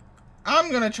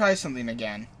 I'm gonna try something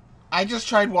again. I just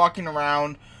tried walking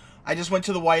around. I just went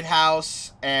to the White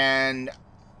House, and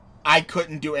I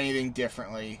couldn't do anything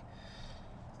differently.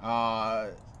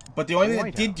 But the only thing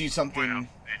that did do something White House,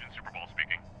 Agent Superball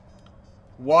speaking.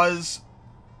 was...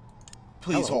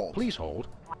 Please Hello, hold. please hold.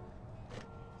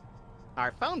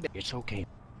 Our phone bill. It's okay.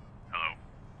 Hello.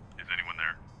 Is anyone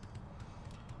there?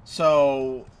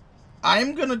 So,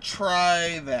 I'm gonna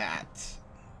try that.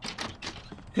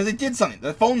 Because it did something.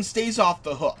 The phone stays off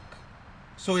the hook.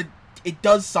 So it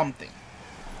does something.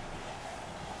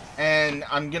 And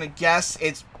I'm gonna guess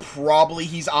it's probably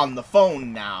he's on the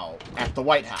phone now at the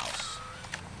White House.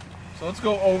 So let's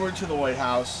go over to the White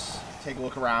House, take a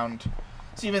look around,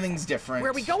 see if anything's different.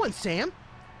 Where are we going, Sam?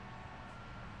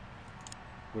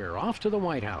 We're off to the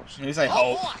White House. At least I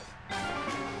Oh, hope. boy.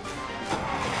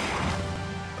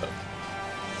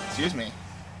 Excuse me.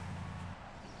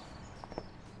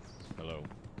 Hello.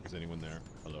 Is anyone there?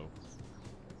 Hello.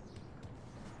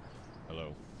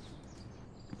 Hello.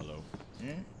 Hello.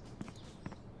 Hmm?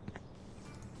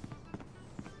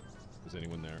 Is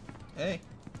anyone there? Hey,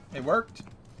 it worked.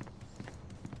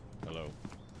 Hello.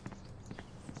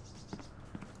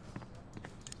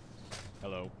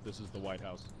 Hello. This is the White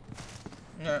House.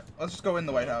 Yeah, let's just go in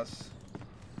the White House.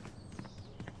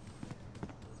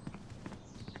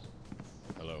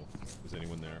 Hello. Is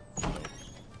anyone there? Hello.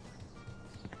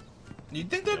 You'd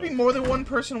think there'd be more than one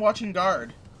person watching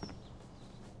guard.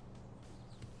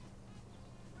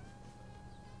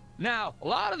 Now, a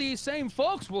lot of these same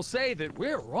folks will say that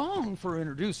we're wrong for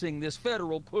introducing this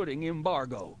federal pudding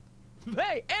embargo.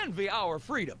 They envy our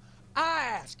freedom. I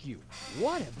ask you,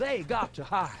 what have they got to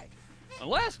hide?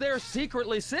 Unless they're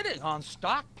secretly sitting on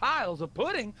stockpiles of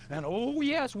pudding, and oh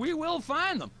yes, we will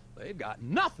find them, they've got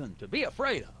nothing to be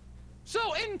afraid of.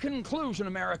 So in conclusion,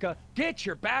 America, get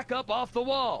your back up off the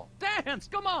wall. Dance,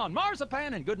 come on,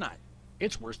 marzipan, and good night.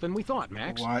 It's worse than we thought,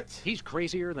 Max. What? He's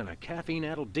crazier than a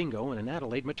caffeine-addled dingo in an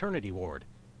Adelaide maternity ward.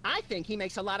 I think he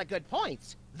makes a lot of good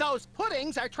points. Those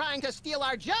puddings are trying to steal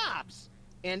our jobs.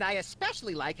 And I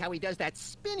especially like how he does that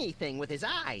spinny thing with his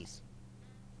eyes.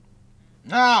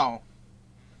 No.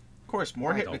 Of course,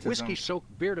 more By the hypnotism.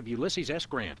 whiskey-soaked beard of Ulysses S.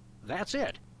 Grant. That's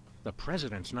it. The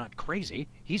president's not crazy.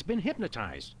 He's been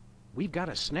hypnotized. We've got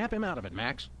to snap him out of it,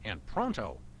 Max, and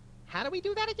pronto. How do we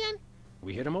do that again?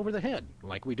 We hit him over the head,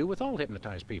 like we do with all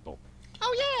hypnotized people.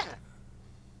 Oh, yeah.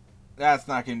 That's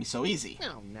not going to be so easy.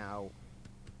 Oh, no.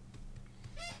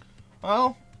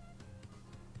 Well,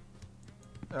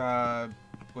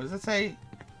 what does it say?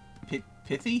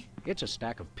 Pithy? It's a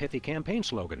stack of pithy campaign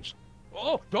slogans.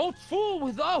 Oh, don't fool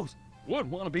with those.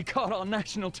 Wouldn't want to be caught on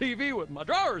national TV with my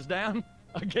drawers down.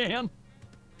 Again.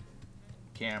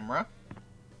 Camera.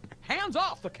 Hands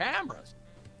off the cameras.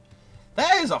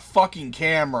 That is a fucking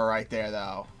camera right there,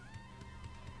 though.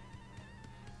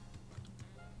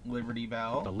 Liberty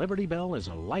Bell. The Liberty Bell is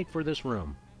a light for this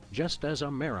room, just as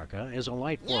America is a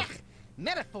light for... Yuck.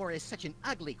 Metaphor is such an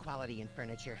ugly quality in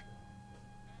furniture.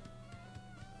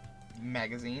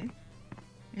 Magazine.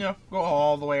 Yeah, go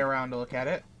all the way around to look at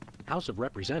it. House of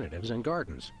Representatives and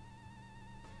Gardens.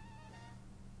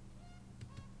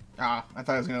 Ah, I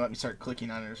thought it was going to let me start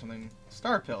clicking on it or something.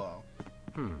 Star pillow.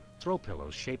 Throw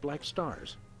pillows shaped like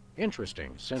stars.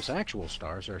 Interesting, since actual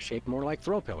stars are shaped more like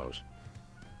throw pillows.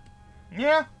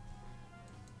 Yeah.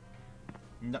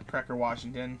 Nutcracker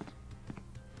Washington.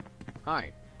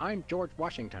 Hi, I'm George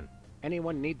Washington.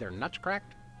 Anyone need their nuts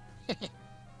cracked?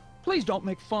 Please don't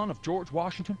make fun of George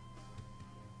Washington.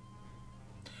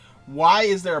 Why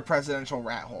is there a presidential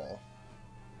rat hole?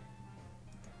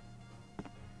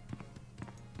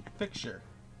 Picture.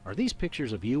 Are these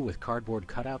pictures of you with cardboard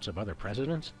cutouts of other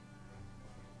presidents?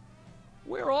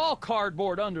 We're all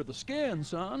cardboard under the skin,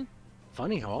 son.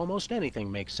 Funny how almost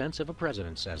anything makes sense if a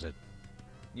president says it.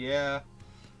 Yeah.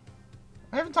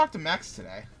 I haven't talked to Max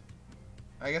today.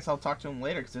 I guess I'll talk to him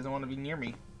later because he doesn't want to be near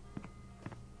me.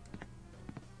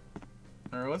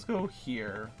 Alright, let's go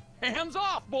here. Hands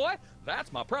off, boy!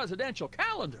 That's my presidential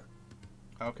calendar.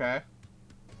 Okay.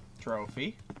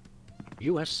 Trophy.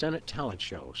 U.S. Senate Talent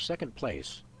Show, second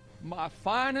place. My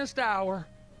finest hour.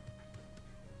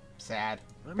 Sad.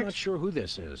 I'm not sure who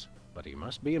this is, but he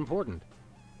must be important.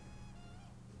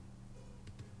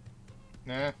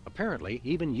 Nah. Apparently,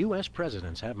 even U.S.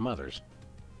 presidents have mothers.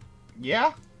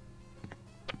 Yeah?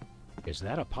 Is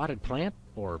that a potted plant?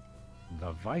 Or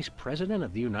the Vice President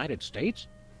of the United States?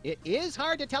 It is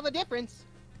hard to tell the difference.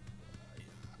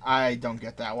 I don't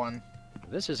get that one.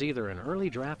 This is either an early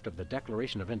draft of the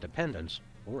Declaration of Independence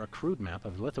or a crude map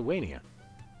of Lithuania.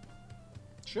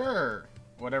 Sure.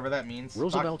 Whatever that means.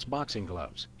 Roosevelt's boxing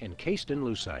gloves, encased in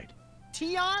lucite.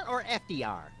 TR or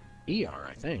FDR? ER,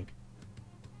 I think.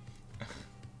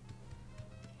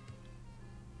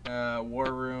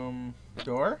 War room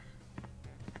door?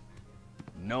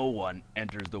 No one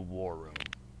enters the war room.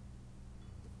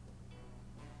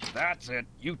 That's it.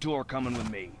 You two are coming with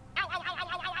me.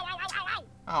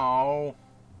 Oh.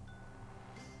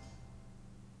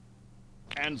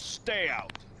 And stay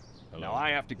out. Hello? Now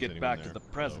I have to Is get anyone back there? to the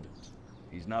president.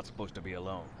 He's not supposed to be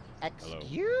alone.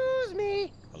 Excuse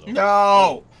me. Hello?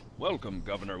 No! Welcome,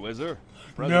 Governor Whizzer.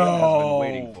 President has been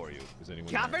waiting for you. Is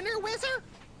anyone there? Governor Whizzer?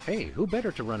 Hey, who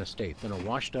better to run a state than a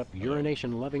washed-up,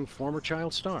 urination-loving former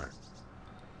child star?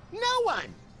 No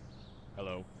one.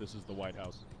 Hello, this is the White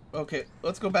House. Okay,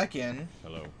 let's go back in.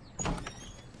 Hello.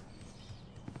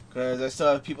 Because I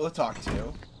still have people to talk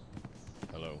to.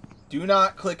 Hello. Do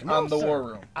not click No, on the sir. war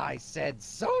room. I said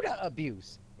soda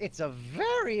abuse. It's a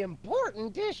very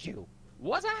important issue.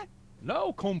 Was I?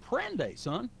 No comprende,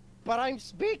 son. But I'm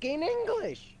speaking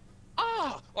English.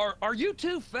 Ah, are you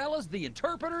two fellas the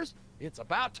interpreters? It's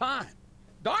about time.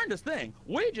 Darndest thing,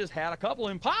 we just had a couple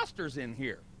imposters in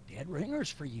here. Dead ringers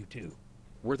for you two.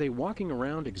 Were they walking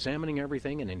around examining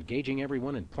everything and engaging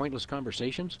everyone in pointless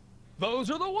conversations? Those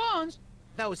are the ones.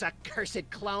 Those accursed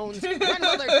clones. When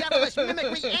will their devilish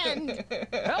mimicry end?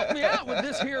 Help me out with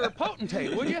this here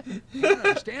potentate, would you? Can't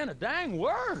understand a dang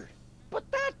word. But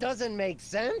that doesn't make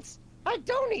sense. I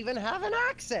don't even have an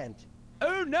accent.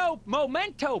 Oh, no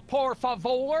momento, por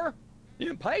favor.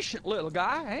 Impatient little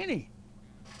guy, ain't he?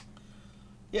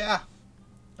 Yeah.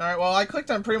 Alright, well, I clicked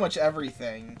on pretty much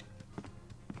everything.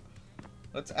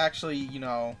 Let's actually, you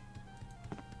know...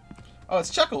 Oh,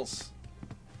 it's Chuckles.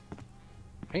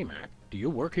 Hey, Mac, do you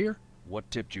work here? What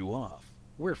tipped you off?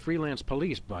 We're freelance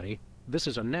police, buddy. This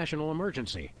is a national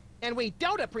emergency. And we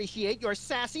don't appreciate your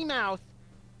sassy mouth.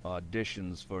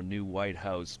 Auditions for new White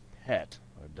House pet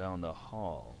are down the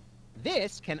hall.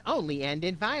 This can only end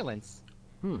in violence.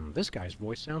 This guy's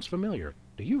voice sounds familiar.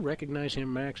 Do you recognize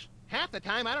him, Max? Half the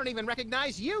time, I don't even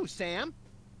recognize you, Sam.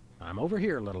 I'm over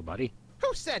here, little buddy.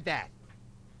 Who said that?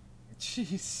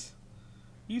 Jeez.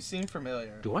 You seem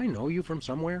familiar. Do I know you from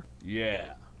somewhere?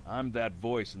 Yeah, I'm that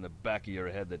voice in the back of your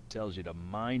head that tells you to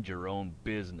mind your own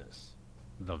business.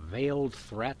 The veiled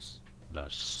threats, the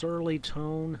surly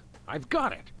tone. I've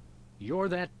got it. You're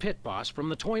that pit boss from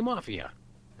the Toy Mafia.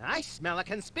 I smell a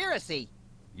conspiracy.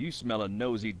 You smell a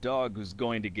nosy dog who's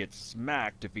going to get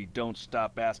smacked if he don't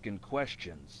stop asking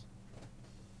questions.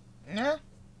 Yeah?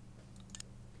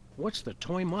 What's the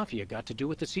Toy Mafia got to do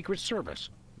with the Secret Service?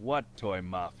 What Toy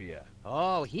Mafia?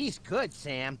 Oh, he's good,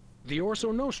 Sam. The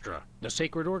Orso Nostra, the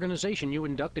sacred organization you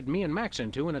inducted me and Max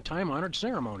into in a time-honored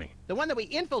ceremony. The one that we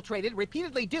infiltrated,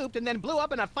 repeatedly duped, and then blew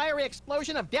up in a fiery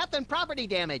explosion of death and property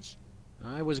damage.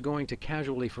 I was going to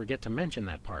casually forget to mention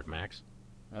that part, Max.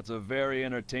 That's a very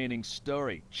entertaining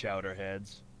story,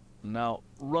 chowderheads. Now,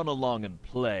 run along and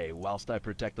play whilst I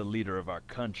protect the leader of our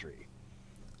country.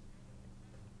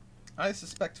 I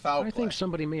suspect foul play. I think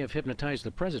somebody may have hypnotized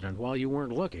the president while you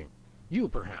weren't looking. You,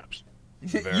 perhaps.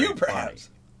 You,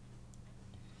 perhaps.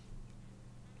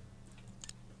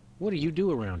 What do you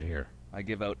do around here? I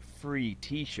give out free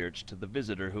t-shirts to the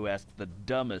visitor who asks the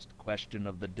dumbest question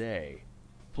of the day.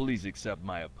 Please accept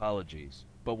my apologies,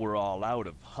 but we're all out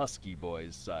of Husky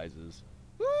Boys sizes.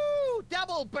 Woo!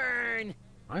 double burn!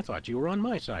 I thought you were on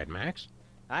my side, Max.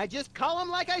 I just call him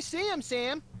like I see him,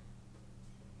 Sam.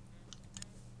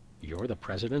 You're the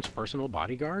president's personal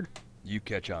bodyguard? You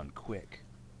catch on quick.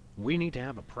 We need to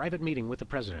have a private meeting with the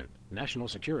president. National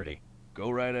security.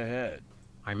 Go right ahead.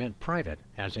 I meant private,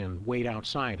 as in wait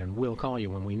outside and we'll call you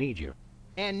when we need you.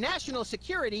 And national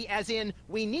security, as in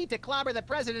we need to clobber the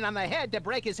president on the head to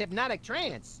break his hypnotic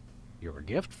trance. Your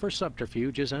gift for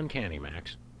subterfuge is uncanny,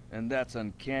 Max. And that's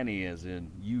uncanny as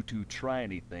in you two try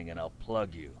anything and I'll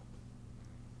plug you.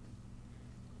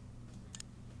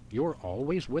 You're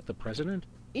always with the president?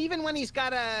 Even when he's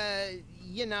got a,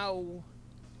 you know...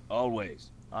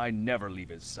 Always. I never leave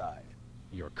his side.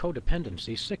 Your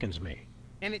codependency sickens me.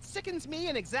 And it sickens me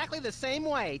in exactly the same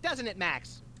way, doesn't it,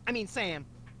 Max? I mean, Sam.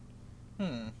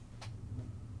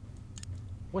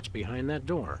 What's behind that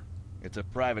door? It's a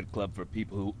private club for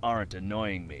people who aren't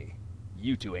annoying me.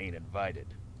 You two ain't invited.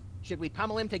 Should we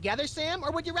pummel him together, Sam,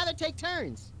 or would you rather take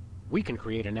turns? We can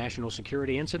create a national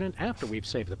security incident after we've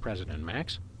saved the president,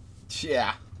 Max.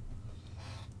 Yeah.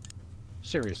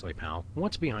 Seriously, pal,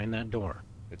 what's behind that door?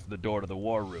 It's the door to the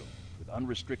war room, with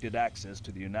unrestricted access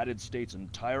to the United States'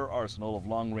 entire arsenal of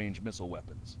long-range missile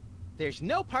weapons. There's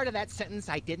no part of that sentence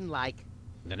I didn't like.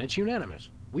 Then it's unanimous.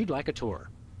 We'd like a tour.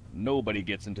 Nobody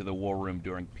gets into the war room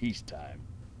during peacetime.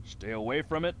 Stay away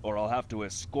from it, or I'll have to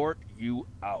escort you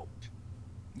out.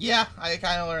 Yeah, I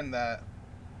kind of learned that.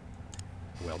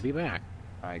 We'll be back.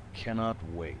 I cannot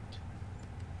wait.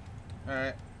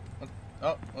 Alright.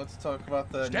 Oh, let's talk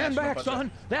about the Stand national back, budget.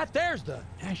 son. There's the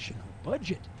national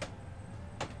budget.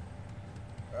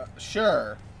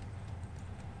 Sure.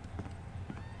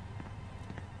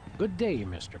 Good day,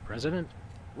 Mr. President.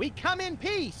 We come in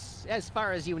peace, as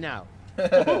far as you know.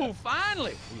 Oh,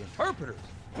 finally! The interpreters.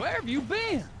 Where have you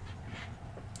been?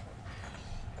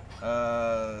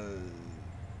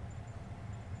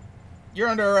 You're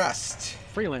under arrest.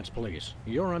 Freelance police,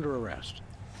 you're under arrest.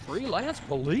 Freelance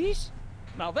police?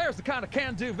 Now there's the kind of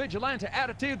can-do vigilante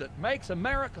attitude that makes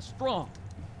America strong.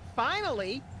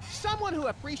 Finally, someone who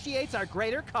appreciates our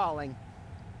greater calling.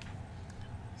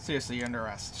 Seriously, you're under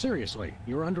arrest. Seriously,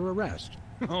 you're under arrest.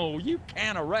 Oh, you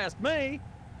can't arrest me.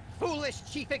 Foolish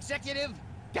chief executive!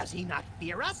 Does he not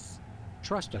fear us?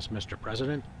 Trust us, Mr.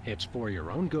 President. It's for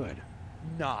your own good.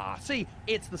 Nah, see,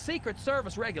 it's the Secret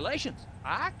Service regulations.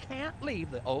 I can't leave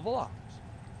the Oval Office.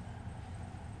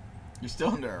 You're still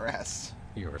under arrest.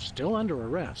 You're still under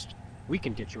arrest. We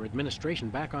can get your administration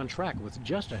back on track with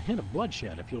just a hint of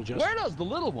bloodshed if you'll just... Where does the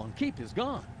little one keep his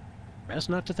gun? Best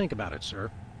not to think about it,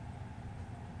 sir.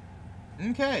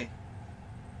 Okay.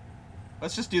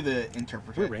 Let's just do the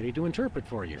interpreter. We're ready to interpret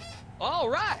for you. All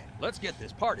right, let's get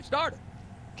this party started.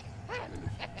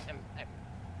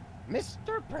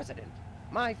 Mr. President,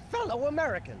 my fellow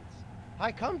Americans,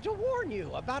 I come to warn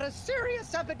you about a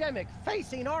serious epidemic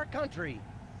facing our country.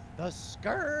 The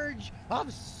scourge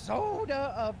of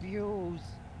soda abuse.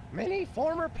 Many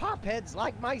former popheads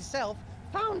like myself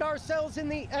found ourselves in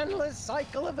the endless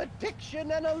cycle of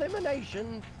addiction and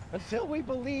elimination until we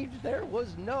believed there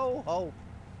was no hope.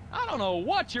 I don't know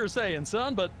what you're saying,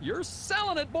 son, but you're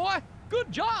selling it, boy.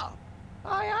 Good job.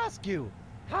 I ask you,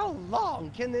 how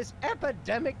long can this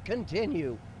epidemic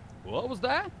continue? What was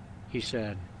that? He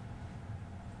said...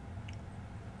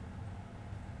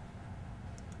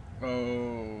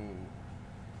 Oh...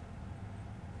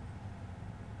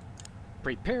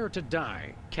 Prepare to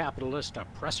die, capitalist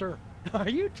oppressor. Are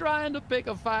you trying to pick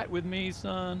a fight with me,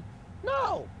 son?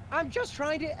 No, I'm just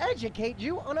trying to educate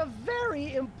you on a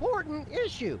very important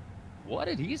issue. What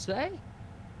did he say?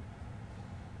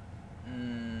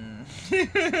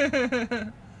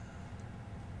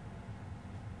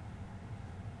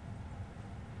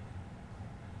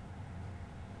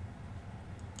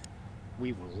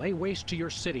 We will lay waste to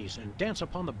your cities and dance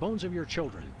upon the bones of your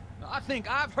children. I think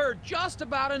I've heard just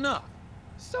about enough.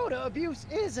 Soda abuse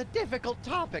is a difficult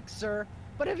topic, sir,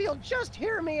 but if you'll just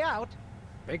hear me out...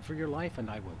 Beg for your life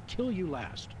and I will kill you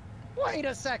last. Wait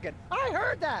a second, I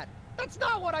heard that! That's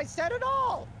not what I said at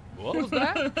all! What was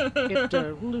that?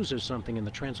 It loses something in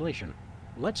the translation.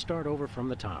 Let's start over from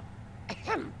the top.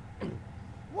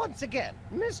 Once again,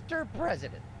 Mr.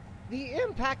 President, the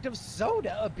impact of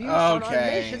soda abuse on our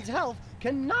nation's health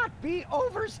cannot be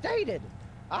overstated.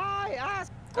 I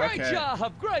ask... Great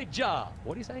job, great job.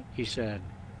 What do you say? He said...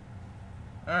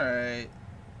 Alright.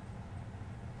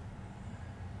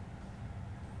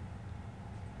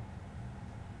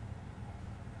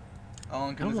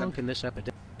 How long can this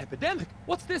epidemic... Epidemic?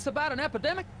 What's this about an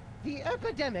epidemic? The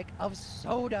epidemic of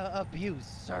soda abuse,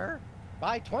 sir.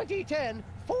 By 2010,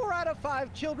 4 out of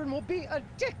 5 children will be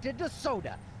addicted to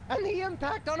soda, and the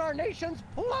impact on our nation's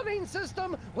plumbing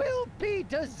system will be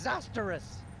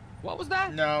disastrous. What was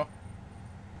that? No.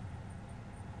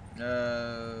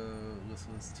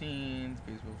 Listless teens,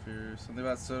 baseball fears, something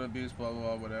about soda abuse, blah, blah,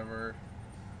 blah, whatever.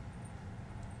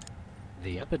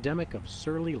 The epidemic of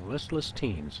surly, listless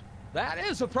teens. That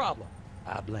is a problem.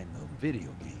 I blame those video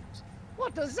games.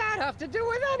 What does that have to do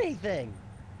with anything?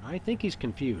 I think he's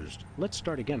confused. Let's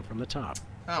start again from the top.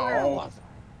 Where was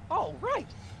I? Oh, right.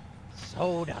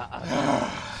 Soda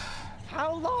abuse.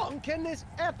 How long can this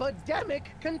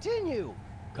epidemic continue?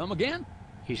 Come again?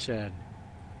 He said.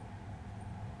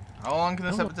 How long can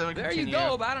this epidemic continue? There you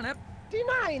go about an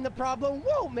Denying the problem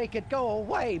won't make it go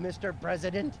away, Mr.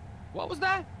 President. What was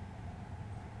that?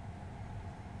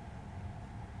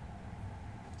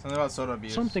 Something about soda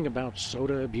abuse. Something about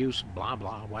soda abuse, blah,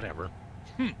 blah, whatever.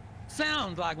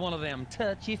 Sounds like one of them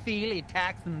touchy-feely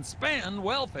tax and spend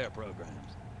welfare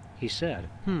programs. He said,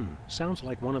 sounds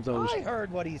like one of those... I heard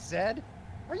what he said.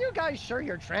 Are you guys sure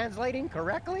you're translating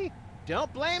correctly?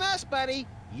 Don't blame us, buddy.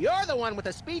 You're the one with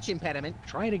a speech impediment.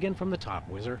 Try it again from the top,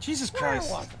 Whizzer. Jesus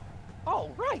Christ. Where was I? Oh,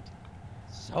 right.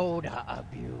 Soda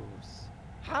abuse.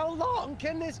 How long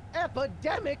can this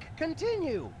epidemic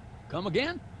continue? Come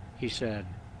again? He said.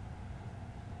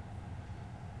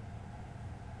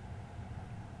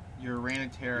 Your reign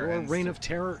of terror Your reign of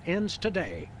terror ends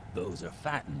today. Those are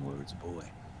fighting words, boy.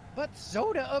 But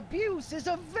soda abuse is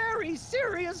a very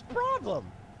serious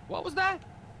problem. What was that?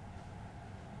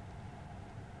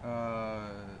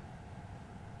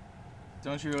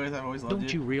 Don't you realize I've always loved you?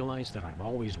 Don't you realize that I've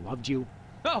always loved you?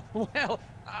 Oh, well,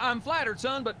 I'm flattered,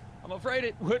 son, but I'm afraid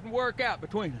it wouldn't work out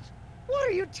between us. What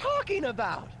are you talking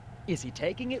about? Is he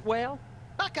taking it well?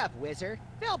 Buck up, Whizzer.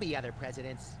 There'll be other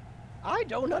presidents. I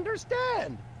don't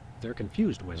understand. They're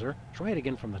confused, Whizzer. Try it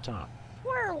again from the top.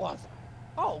 Where was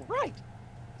I? Oh, right.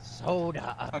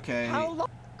 Soda abuse. Okay. How long?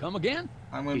 Come again?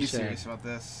 I'm going to He be said. serious about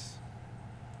this.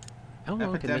 How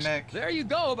long can this... Epidemic. There you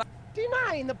go.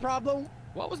 Denying the problem.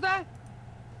 What was that?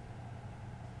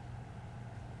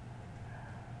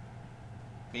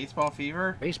 Baseball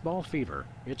fever? Baseball fever.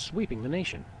 It's sweeping the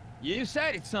nation. You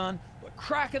said it, son. The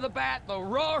crack of the bat, the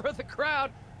roar of the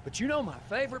crowd. But you know my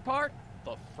favorite part?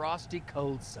 The frosty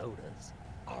cold sodas.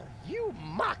 Are you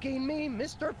mocking me,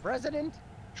 Mr. President?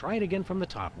 Try it again from the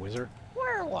top, Whizzer.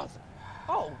 Where was I?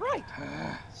 Oh, right.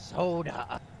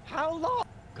 Soda. How long?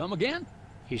 Come again?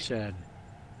 He said.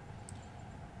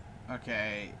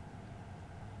 Okay.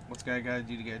 What's a guy got to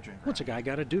do to get a drink? What's a guy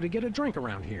got to do to get a drink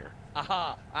around here?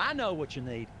 Aha, I know what you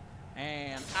need.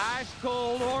 An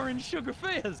ice-cold orange sugar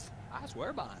fizz. I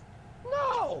swear by it.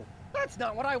 No, that's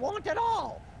not what I want at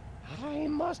all. I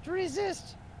must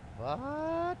resist.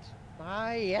 But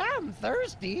I am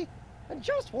thirsty, and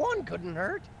just one couldn't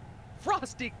hurt.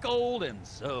 Frosty cold and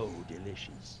so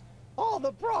delicious. All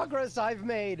the progress I've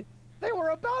made. They were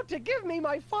about to give me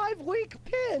my 5-week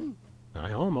pin.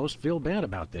 I almost feel bad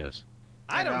about this.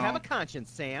 I don't have a conscience,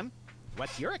 Sam.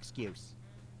 What's your excuse?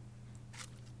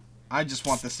 I just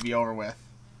want this to be over with.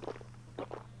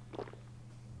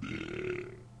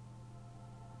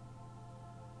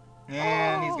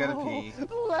 And he's got to pee.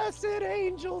 Blessed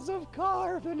angels of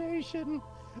carbonation,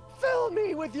 fill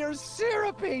me with your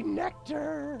syrupy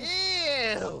nectar.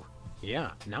 Ew!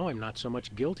 Yeah, now I'm not so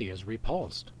much guilty as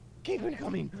repulsed. Keep it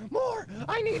coming. More!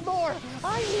 I need more!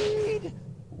 I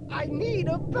need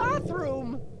a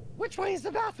bathroom! Which way is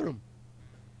the bathroom?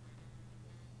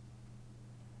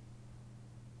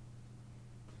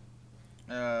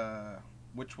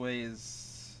 Which way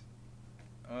is...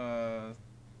 let's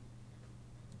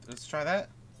try that.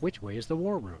 Which way is the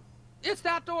war room? It's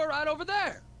that door right over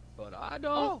there. But I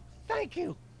don't... Oh, thank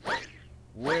you.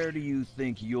 Where do you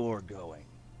think you're going?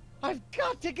 I've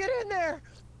got to get in there!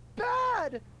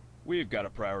 Bad! We've got a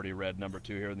priority red number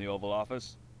 2 here in the Oval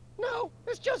Office. No,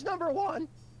 it's just number 1.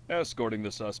 Escorting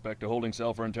the suspect to holding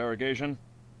cell for interrogation.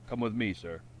 Come with me,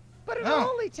 sir. But it'll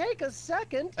only take a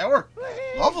second. That worked.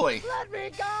 Please, Lovely. let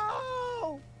me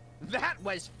go! That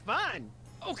was fun!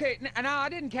 Okay, now I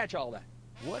didn't catch all that.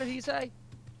 What did he say?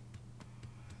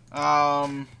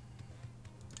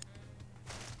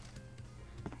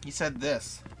 He said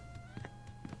this.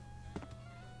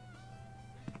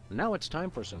 Now it's time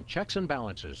for some checks and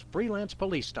balances, freelance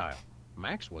police style.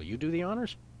 Max, will you do the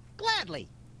honors? Gladly.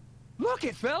 Look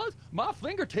it, fellas. My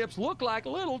fingertips look like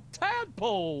little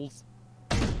tadpoles.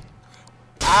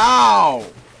 Ow!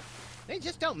 They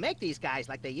just don't make these guys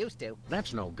like they used to.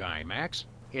 That's no guy, Max.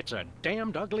 It's a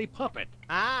damned ugly puppet.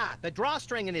 Ah, the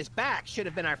drawstring in his back should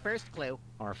have been our first clue.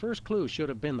 Our first clue should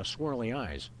have been the swirly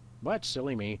eyes. But,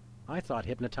 silly me, I thought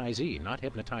hypnotizee, not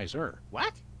hypnotizer.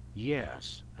 What?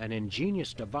 Yes, an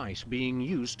ingenious device being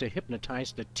used to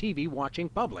hypnotize the TV-watching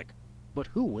public. But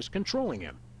who was controlling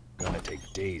him? Gonna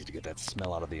take days to get that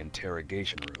smell out of the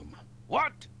interrogation room.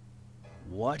 What?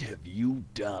 What have you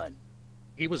done?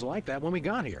 He was like that when we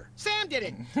got here. Sam did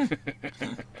it!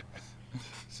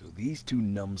 So these two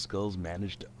numbskulls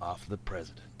managed to off the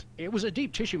president. It was a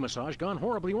deep tissue massage gone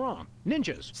horribly wrong.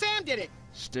 Ninjas! Sam did it!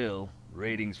 Still,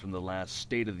 ratings from the last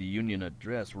State of the Union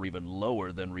address were even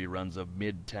lower than reruns of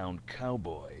Midtown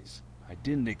Cowboys. I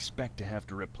didn't expect to have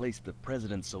to replace the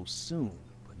president so soon,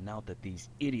 but now that these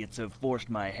idiots have forced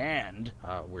my hand...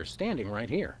 we're standing right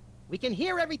here. We can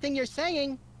hear everything you're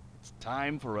saying. It's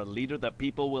time for a leader that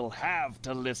people will have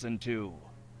to listen to.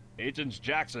 Agents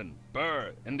Jackson,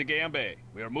 Burr, and DeGambe,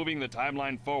 we are moving the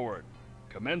timeline forward.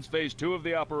 Commence phase 2 of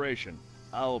the operation.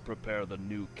 I'll prepare the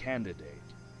new candidate.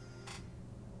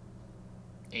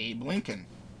 Abe Lincoln.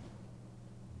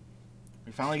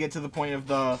 We finally get to the point of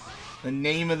the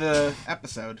name of the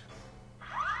episode.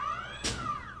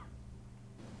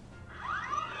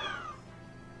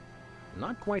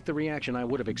 Not quite the reaction I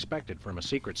would have expected from a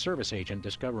Secret Service agent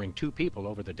discovering two people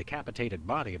over the decapitated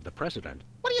body of the president.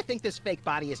 What do you think this fake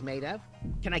body is made of?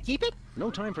 Can I keep it?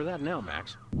 No time for that now,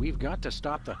 Max. We've got to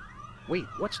stop the... Wait,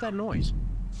 what's that noise?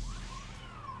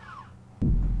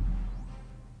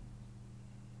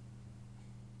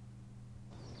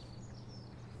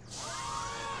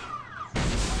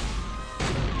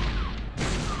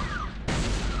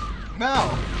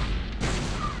 No!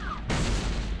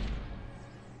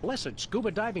 Blessed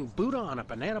scuba diving Buddha on a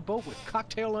banana boat with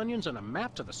cocktail onions and a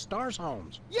map to the stars'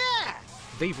 homes. Yeah!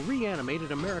 They've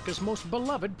reanimated America's most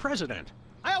beloved president.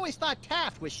 I always thought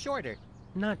Taft was shorter.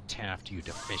 Not Taft, you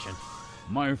deficient.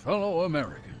 My fellow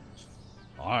Americans,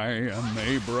 I am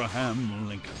Abraham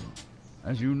Lincoln.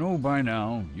 As you know by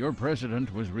now, your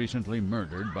president was recently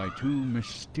murdered by two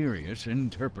mysterious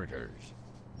interpreters.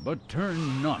 But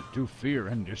turn not to fear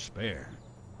and despair.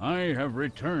 I have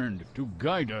returned to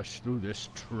guide us through this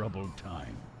troubled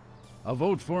time. A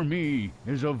vote for me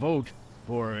is a vote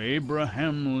for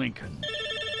Abraham Lincoln.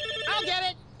 I'll get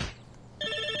it!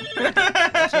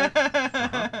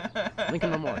 Lincoln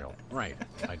Memorial. Right.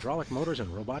 Hydraulic motors and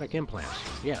robotic implants.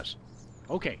 Yes.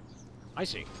 Okay. I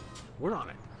see. We're on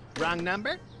it. Wrong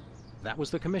number? That was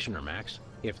the commissioner, Max.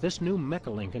 If this new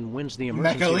Mecha Lincoln wins the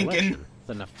emergency election,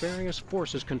 the nefarious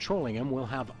forces controlling him will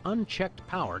have unchecked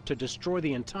power to destroy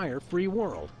the entire free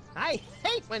world. I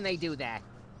hate when they do that.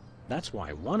 That's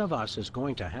why one of us is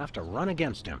going to have to run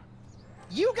against him.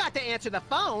 You got to answer the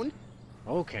phone.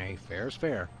 Okay, fair's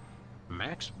fair.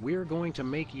 Max, we're going to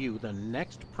make you the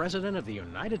next president of the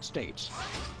United States.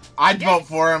 I'd vote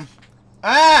for him.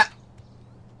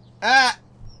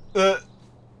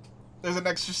 There's an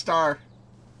extra star.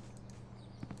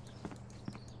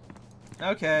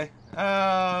 Okay.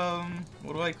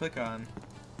 What do I click on?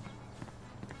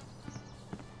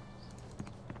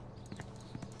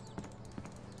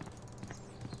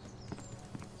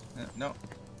 No.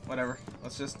 Whatever.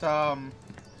 Let's just, come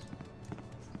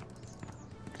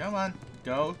on.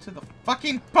 Go to the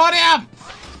fucking podium!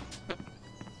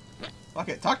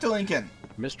 Okay, talk to Lincoln.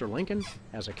 Mr. Lincoln,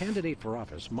 as a candidate for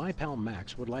office, my pal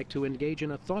Max would like to engage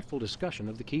in a thoughtful discussion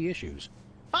of the key issues.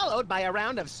 Followed by a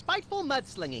round of spiteful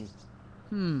mudslinging.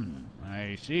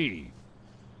 I see.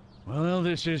 Well,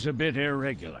 this is a bit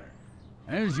irregular.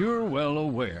 As you're well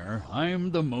aware,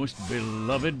 I'm the most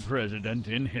beloved president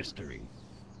in history.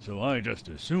 So I just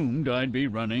assumed I'd be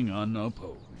running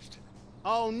unopposed.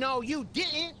 Oh, no, you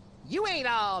didn't. You ain't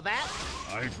all that.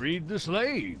 I freed the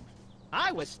slaves.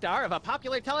 I was star of a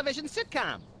popular television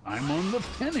sitcom. I'm on the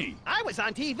penny. I was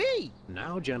on TV.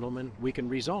 Now, gentlemen, we can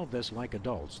resolve this like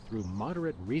adults through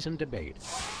moderate reasoned debate.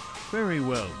 Very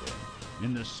well, then.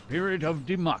 In the spirit of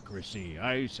democracy,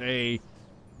 I say,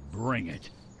 bring it.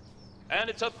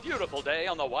 And it's a beautiful day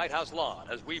on the White House lawn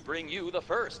as we bring you the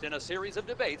first in a series of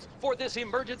debates for this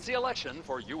emergency election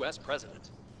for U.S. President.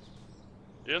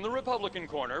 In the Republican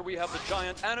corner, we have the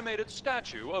giant animated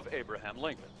statue of Abraham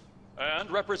Lincoln. And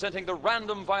representing the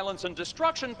Random Violence and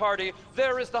Destruction Party,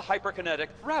 there is the hyperkinetic,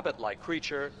 rabbit-like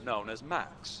creature known as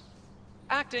Max.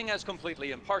 Acting as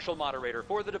completely impartial moderator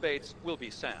for the debates will be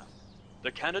Sam.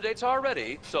 The candidates are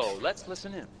ready, so let's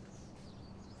listen in.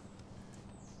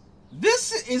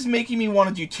 This is making me want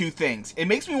to do two things. It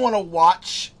makes me want to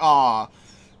watch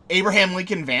Abraham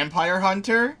Lincoln Vampire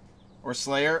Hunter or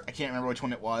Slayer. I can't remember which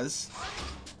one it was.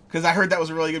 Because I heard that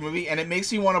was a really good movie. And it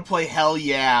makes me want to play Hell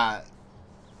Yeah,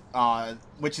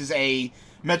 which is a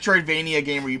Metroidvania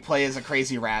game where you play as a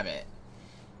crazy rabbit.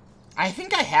 I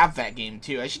think I have that game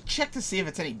too. I should check to see if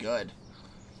it's any good.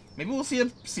 Maybe we'll see a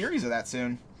series of that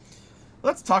soon.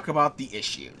 Let's talk about the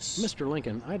issues. Mr.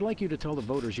 Lincoln, I'd like you to tell the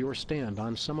voters your stand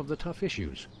on some of the tough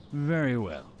issues. Very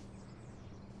well.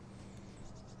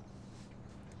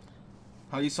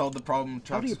 How do you solve the problem of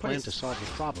toxic waste? How do you plan to solve the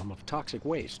problem of toxic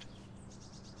waste?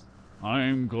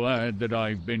 I'm glad that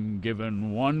I've been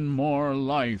given one more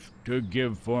life to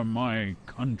give for my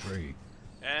country.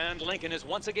 And Lincoln is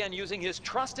once again using his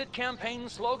trusted campaign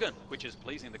slogan, which is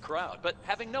pleasing the crowd, but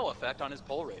having no effect on his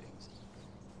poll ratings.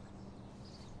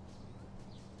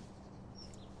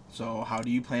 So how do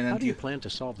you plan to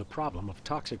solve the problem of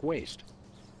toxic waste?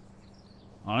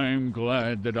 I'm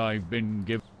glad that I've been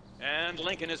given... And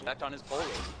Lincoln is effect on his poll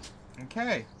ratings.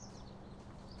 Okay.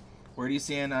 Where do you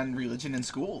stand on religion in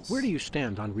schools? Where do you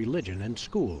stand on religion in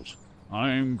schools?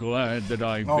 I'm glad that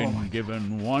I've been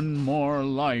given one more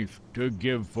life to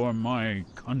give for my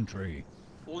country.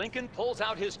 Lincoln pulls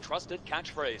out his trusted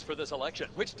catchphrase for this election,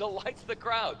 which delights the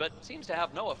crowd, but seems to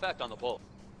have no effect on the poll.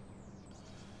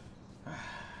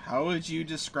 How would you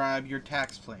describe your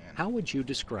tax plan? How would you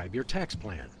describe your tax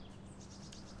plan?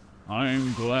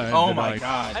 I'm glad Oh my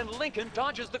God. And Lincoln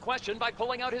dodges the question by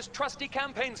pulling out his trusty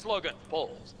campaign slogan,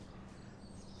 polls.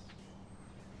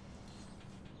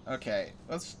 Okay,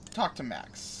 let's talk to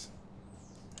Max.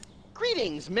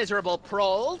 Greetings, miserable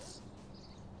proles.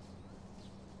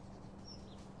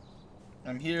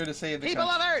 I'm here to save the People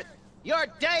country. of Earth, your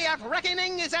day of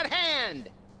reckoning is at hand.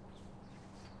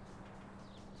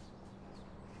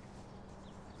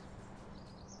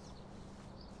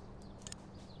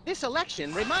 This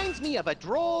election reminds me of a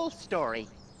droll story.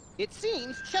 It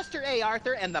seems Chester A.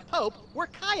 Arthur and the Pope were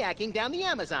kayaking down the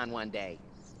Amazon one day.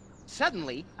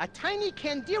 Suddenly, a tiny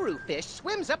kangaroo fish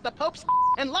swims up the Pope's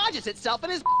and lodges itself in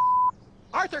his.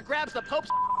 Arthur grabs the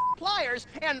Pope's pliers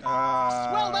and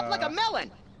swelled up like a melon.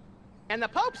 And the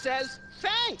Pope says,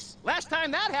 "Thanks! Last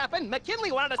time that happened,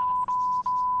 McKinley wanted to."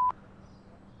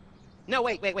 No,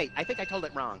 wait. I think I told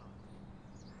it wrong.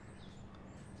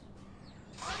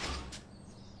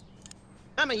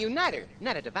 I'm a uniter,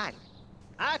 not a divider.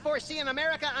 I foresee an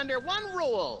America under one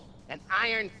rule, an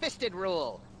iron-fisted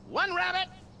rule. One rabbit,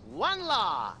 one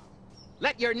law.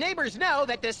 Let your neighbors know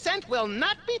that dissent will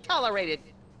not be tolerated.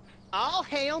 All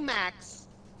hail Max.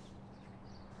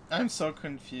 I'm so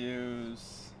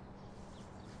confused.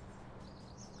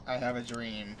 I have a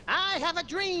dream. I have a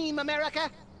dream,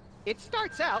 America. It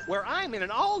starts out where I'm in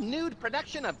an all-nude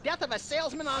production of Death of a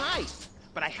Salesman on Ice,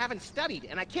 but I haven't studied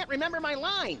and I can't remember my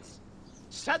lines.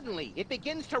 Suddenly, it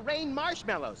begins to rain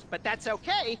marshmallows, but that's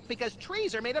okay because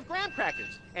trees are made of graham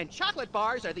crackers and chocolate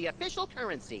bars are the official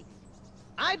currency.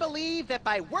 I believe that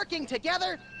by working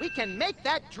together, we can make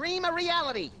that dream a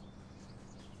reality.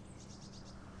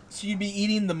 So you'd be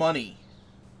eating the money.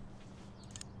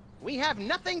 We have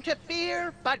nothing to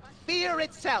fear but fear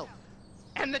itself.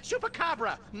 And the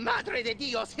chupacabra, Madre de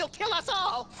Dios, he'll kill us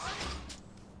all.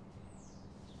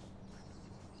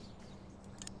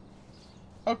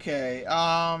 Okay,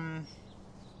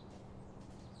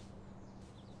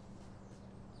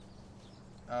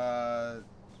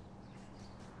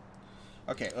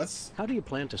 okay, let's... How do you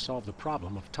plan to solve the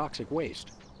problem of toxic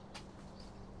waste?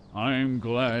 I'm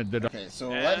glad that... Okay, so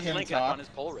let him Lincoln talk. on his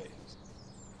poll ratings.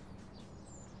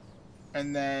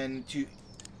 And then to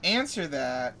answer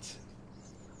that...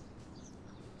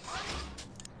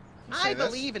 I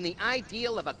believe in the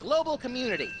ideal of a global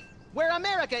community, where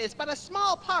America is but a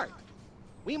small part.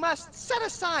 We must set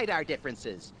aside our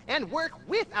differences and work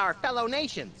with our fellow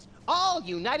nations, all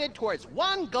united towards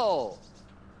one goal: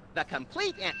 the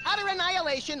complete and utter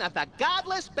annihilation of the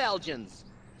godless Belgians.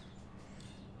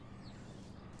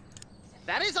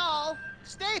 That is all.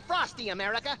 Stay frosty,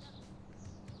 America.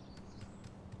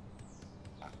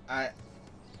 I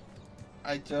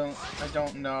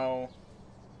don't know.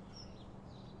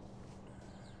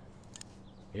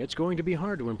 It's going to be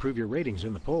hard to improve your ratings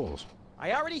in the polls.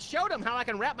 I already showed them how I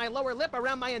can wrap my lower lip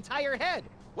around my entire head.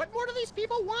 What more do these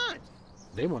people want?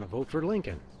 They want to vote for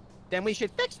Lincoln. Then we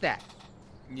should fix that.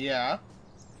 Yeah.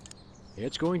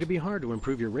 It's going to be hard to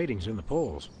improve your ratings in the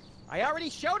polls. I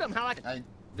already showed them how I can...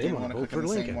 They want to vote for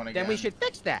Lincoln. Then we should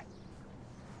fix that.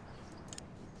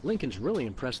 Lincoln's really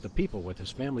impressed the people with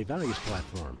his family values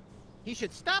platform. He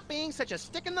should stop being such a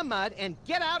stick in the mud and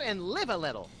get out and live a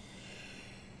little.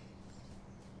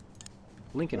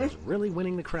 Lincoln is really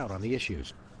winning the crowd on the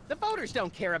issues. The voters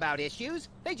don't care about issues.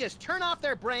 They just turn off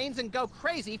their brains and go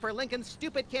crazy for Lincoln's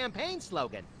stupid campaign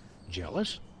slogan.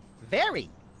 Jealous? Very.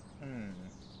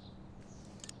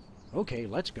 Okay,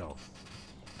 let's go.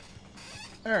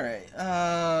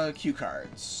 Alright, cue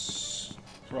cards.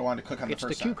 So I wanted to click on the It's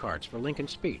first the cue one. cards for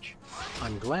Lincoln's speech.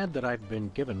 I'm glad that I've been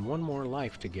given one more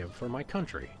life to give for my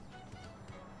country.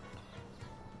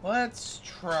 Let's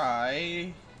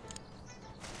try...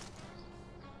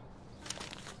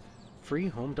 Free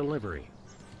home delivery.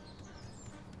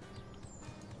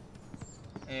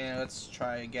 And let's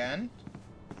try again.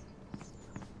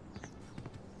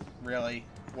 Really?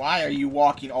 Why are you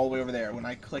walking all the way over there when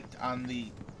I clicked on the...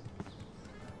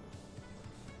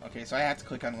 Okay, so I have to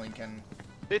click on Lincoln.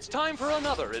 It's time for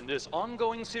another in this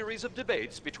ongoing series of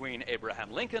debates between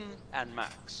Abraham Lincoln and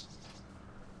Max.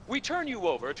 We turn you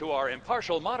over to our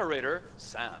impartial moderator,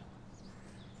 Sam.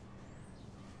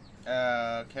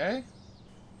 Okay.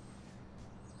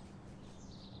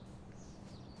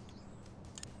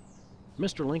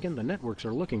 Mr. Lincoln, the networks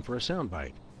are looking for a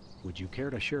soundbite. Would you care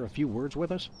to share a few words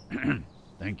with us?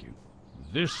 Thank you.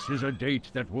 This is a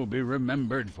date that will be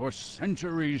remembered for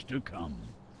centuries to come.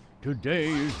 Today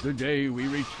is the day we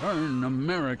return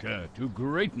America to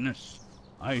greatness.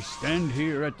 I stand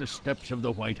here at the steps of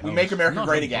the White House. We make America not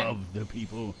great again. Above the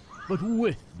people, but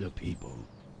with the people.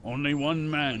 Only one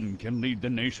man can lead the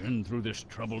nation through this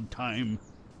troubled time.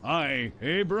 I,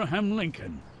 Abraham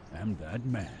Lincoln, am that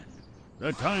man.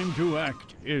 The time to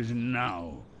act is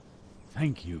now.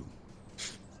 Thank you.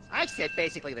 I said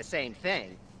basically the same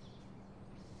thing.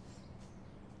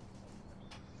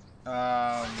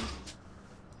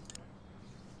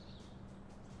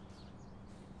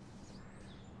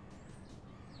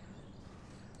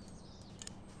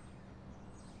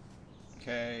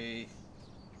 Okay.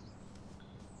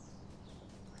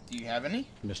 Do you have any?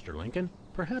 Mr. Lincoln,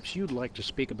 perhaps you'd like to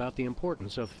speak about the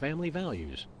importance of family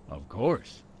values. Of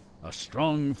course. A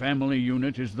strong family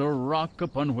unit is the rock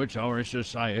upon which our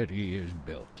society is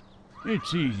built.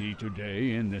 It's easy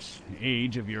today, in this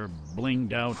age of your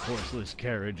blinged-out horseless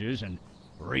carriages and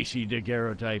racy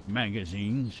daguerreotype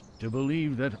magazines, to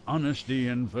believe that honesty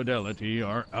and fidelity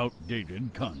are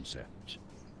outdated concepts.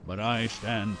 But I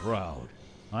stand proud.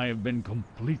 I have been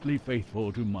completely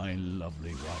faithful to my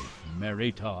lovely wife,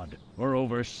 Mary Todd, for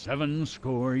over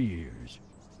 70 years.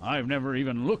 I've never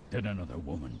even looked at another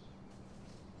woman.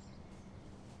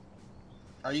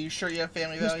 Are you sure you have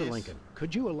family values? Mr. Lincoln,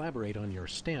 could you elaborate on your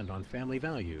stand on family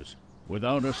values?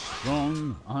 Without a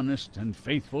strong, honest, and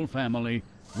faithful family,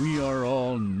 we are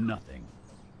all nothing.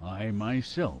 I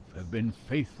myself have been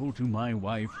faithful to my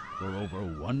wife for over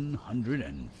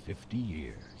 150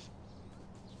 years.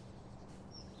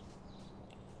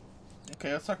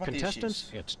 Okay, let's talk about the Contestants,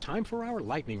 issues. it's time for our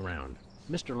lightning round.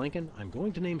 Mr. Lincoln, I'm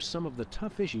going to name some of the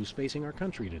tough issues facing our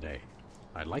country today.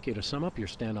 I'd like you to sum up your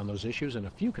stand on those issues in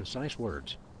a few concise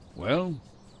words. Well,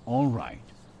 all right.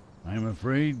 I'm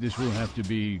afraid this will have to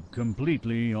be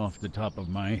completely off the top of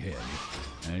my head,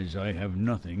 as I have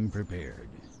nothing prepared.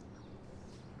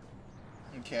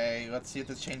 Okay, let's see if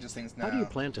this changes things now. How do you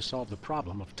plan to solve the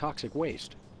problem of toxic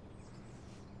waste?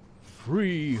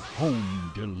 Free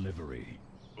home delivery.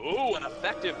 Ooh, an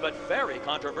effective but very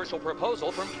controversial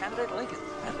proposal from candidate Lincoln.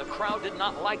 And the crowd did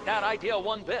not like that idea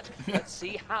one bit. Let's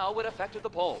see how it affected the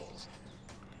polls.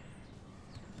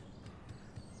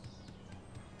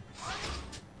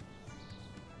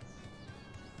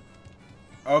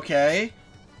 Okay.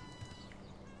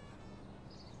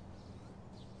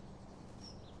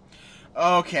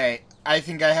 Okay, I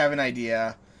think I have an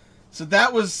idea. So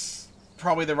that was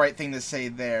probably the right thing to say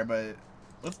there, but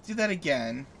let's do that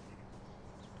again.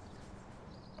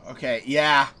 Okay,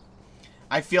 yeah.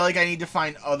 I feel like I need to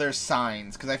find other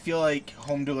signs, because I feel like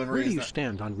home delivery Where do is you not...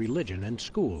 stand on religion and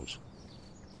schools?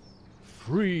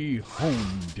 Free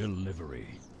home delivery.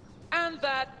 And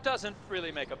that doesn't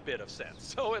really make a bit of sense.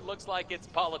 So it looks like it's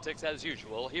politics as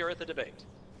usual here at the debate.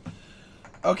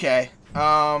 Okay,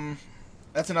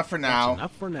 that's enough for now. That's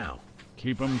enough for now.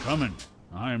 Keep 'em coming.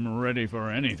 I'm ready for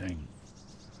anything.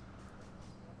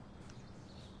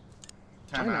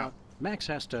 Time out. Max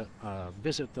has to,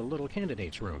 visit the little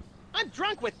candidate's room. I'm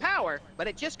drunk with power, but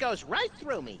it just goes right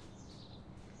through me.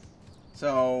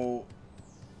 So,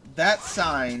 that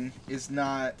sign is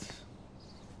not...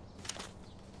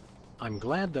 I'm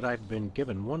glad that I've been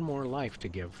given one more life to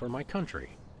give for my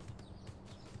country.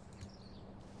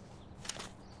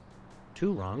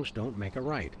 Two wrongs don't make a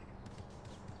right.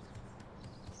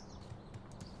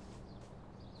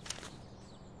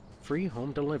 Free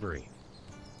home delivery.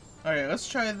 Alright, let's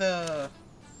try the...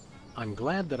 I'm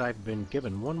glad that I've been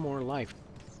given one more life.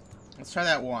 Let's try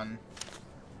that one.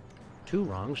 Two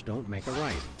wrongs don't make a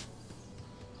right.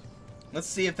 Let's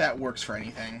see if that works for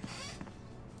anything.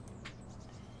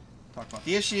 Talk about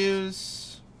the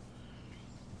issues.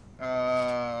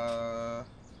 Where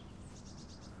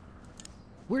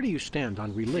do you stand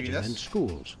on religion and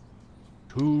schools?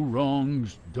 Two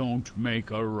wrongs don't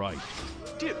make a right.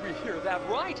 Did we hear that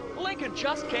right? Lincoln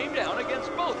just came down against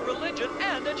both religion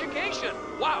and education.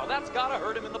 Wow, that's gotta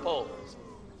hurt him in the polls.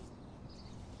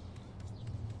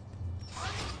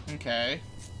 Okay.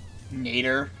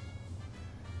 Nader.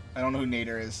 I don't know who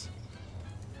Nader is.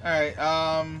 Alright,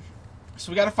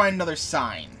 so we gotta find another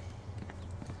sign.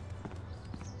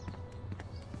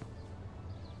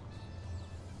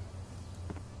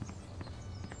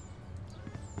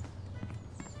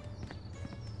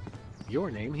 Your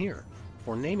name here,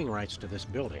 for naming rights to this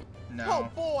building. No.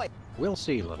 Oh boy! We'll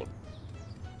see, little.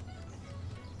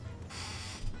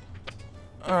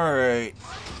 Alright.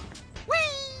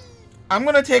 I'm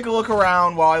gonna take a look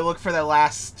around while I look for that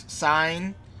last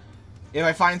sign. If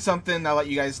I find something, I'll let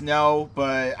you guys know,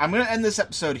 but I'm gonna end this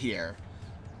episode here.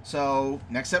 So,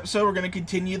 next episode, we're gonna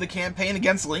continue the campaign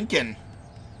against Lincoln.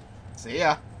 See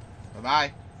ya.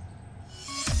 Bye-bye.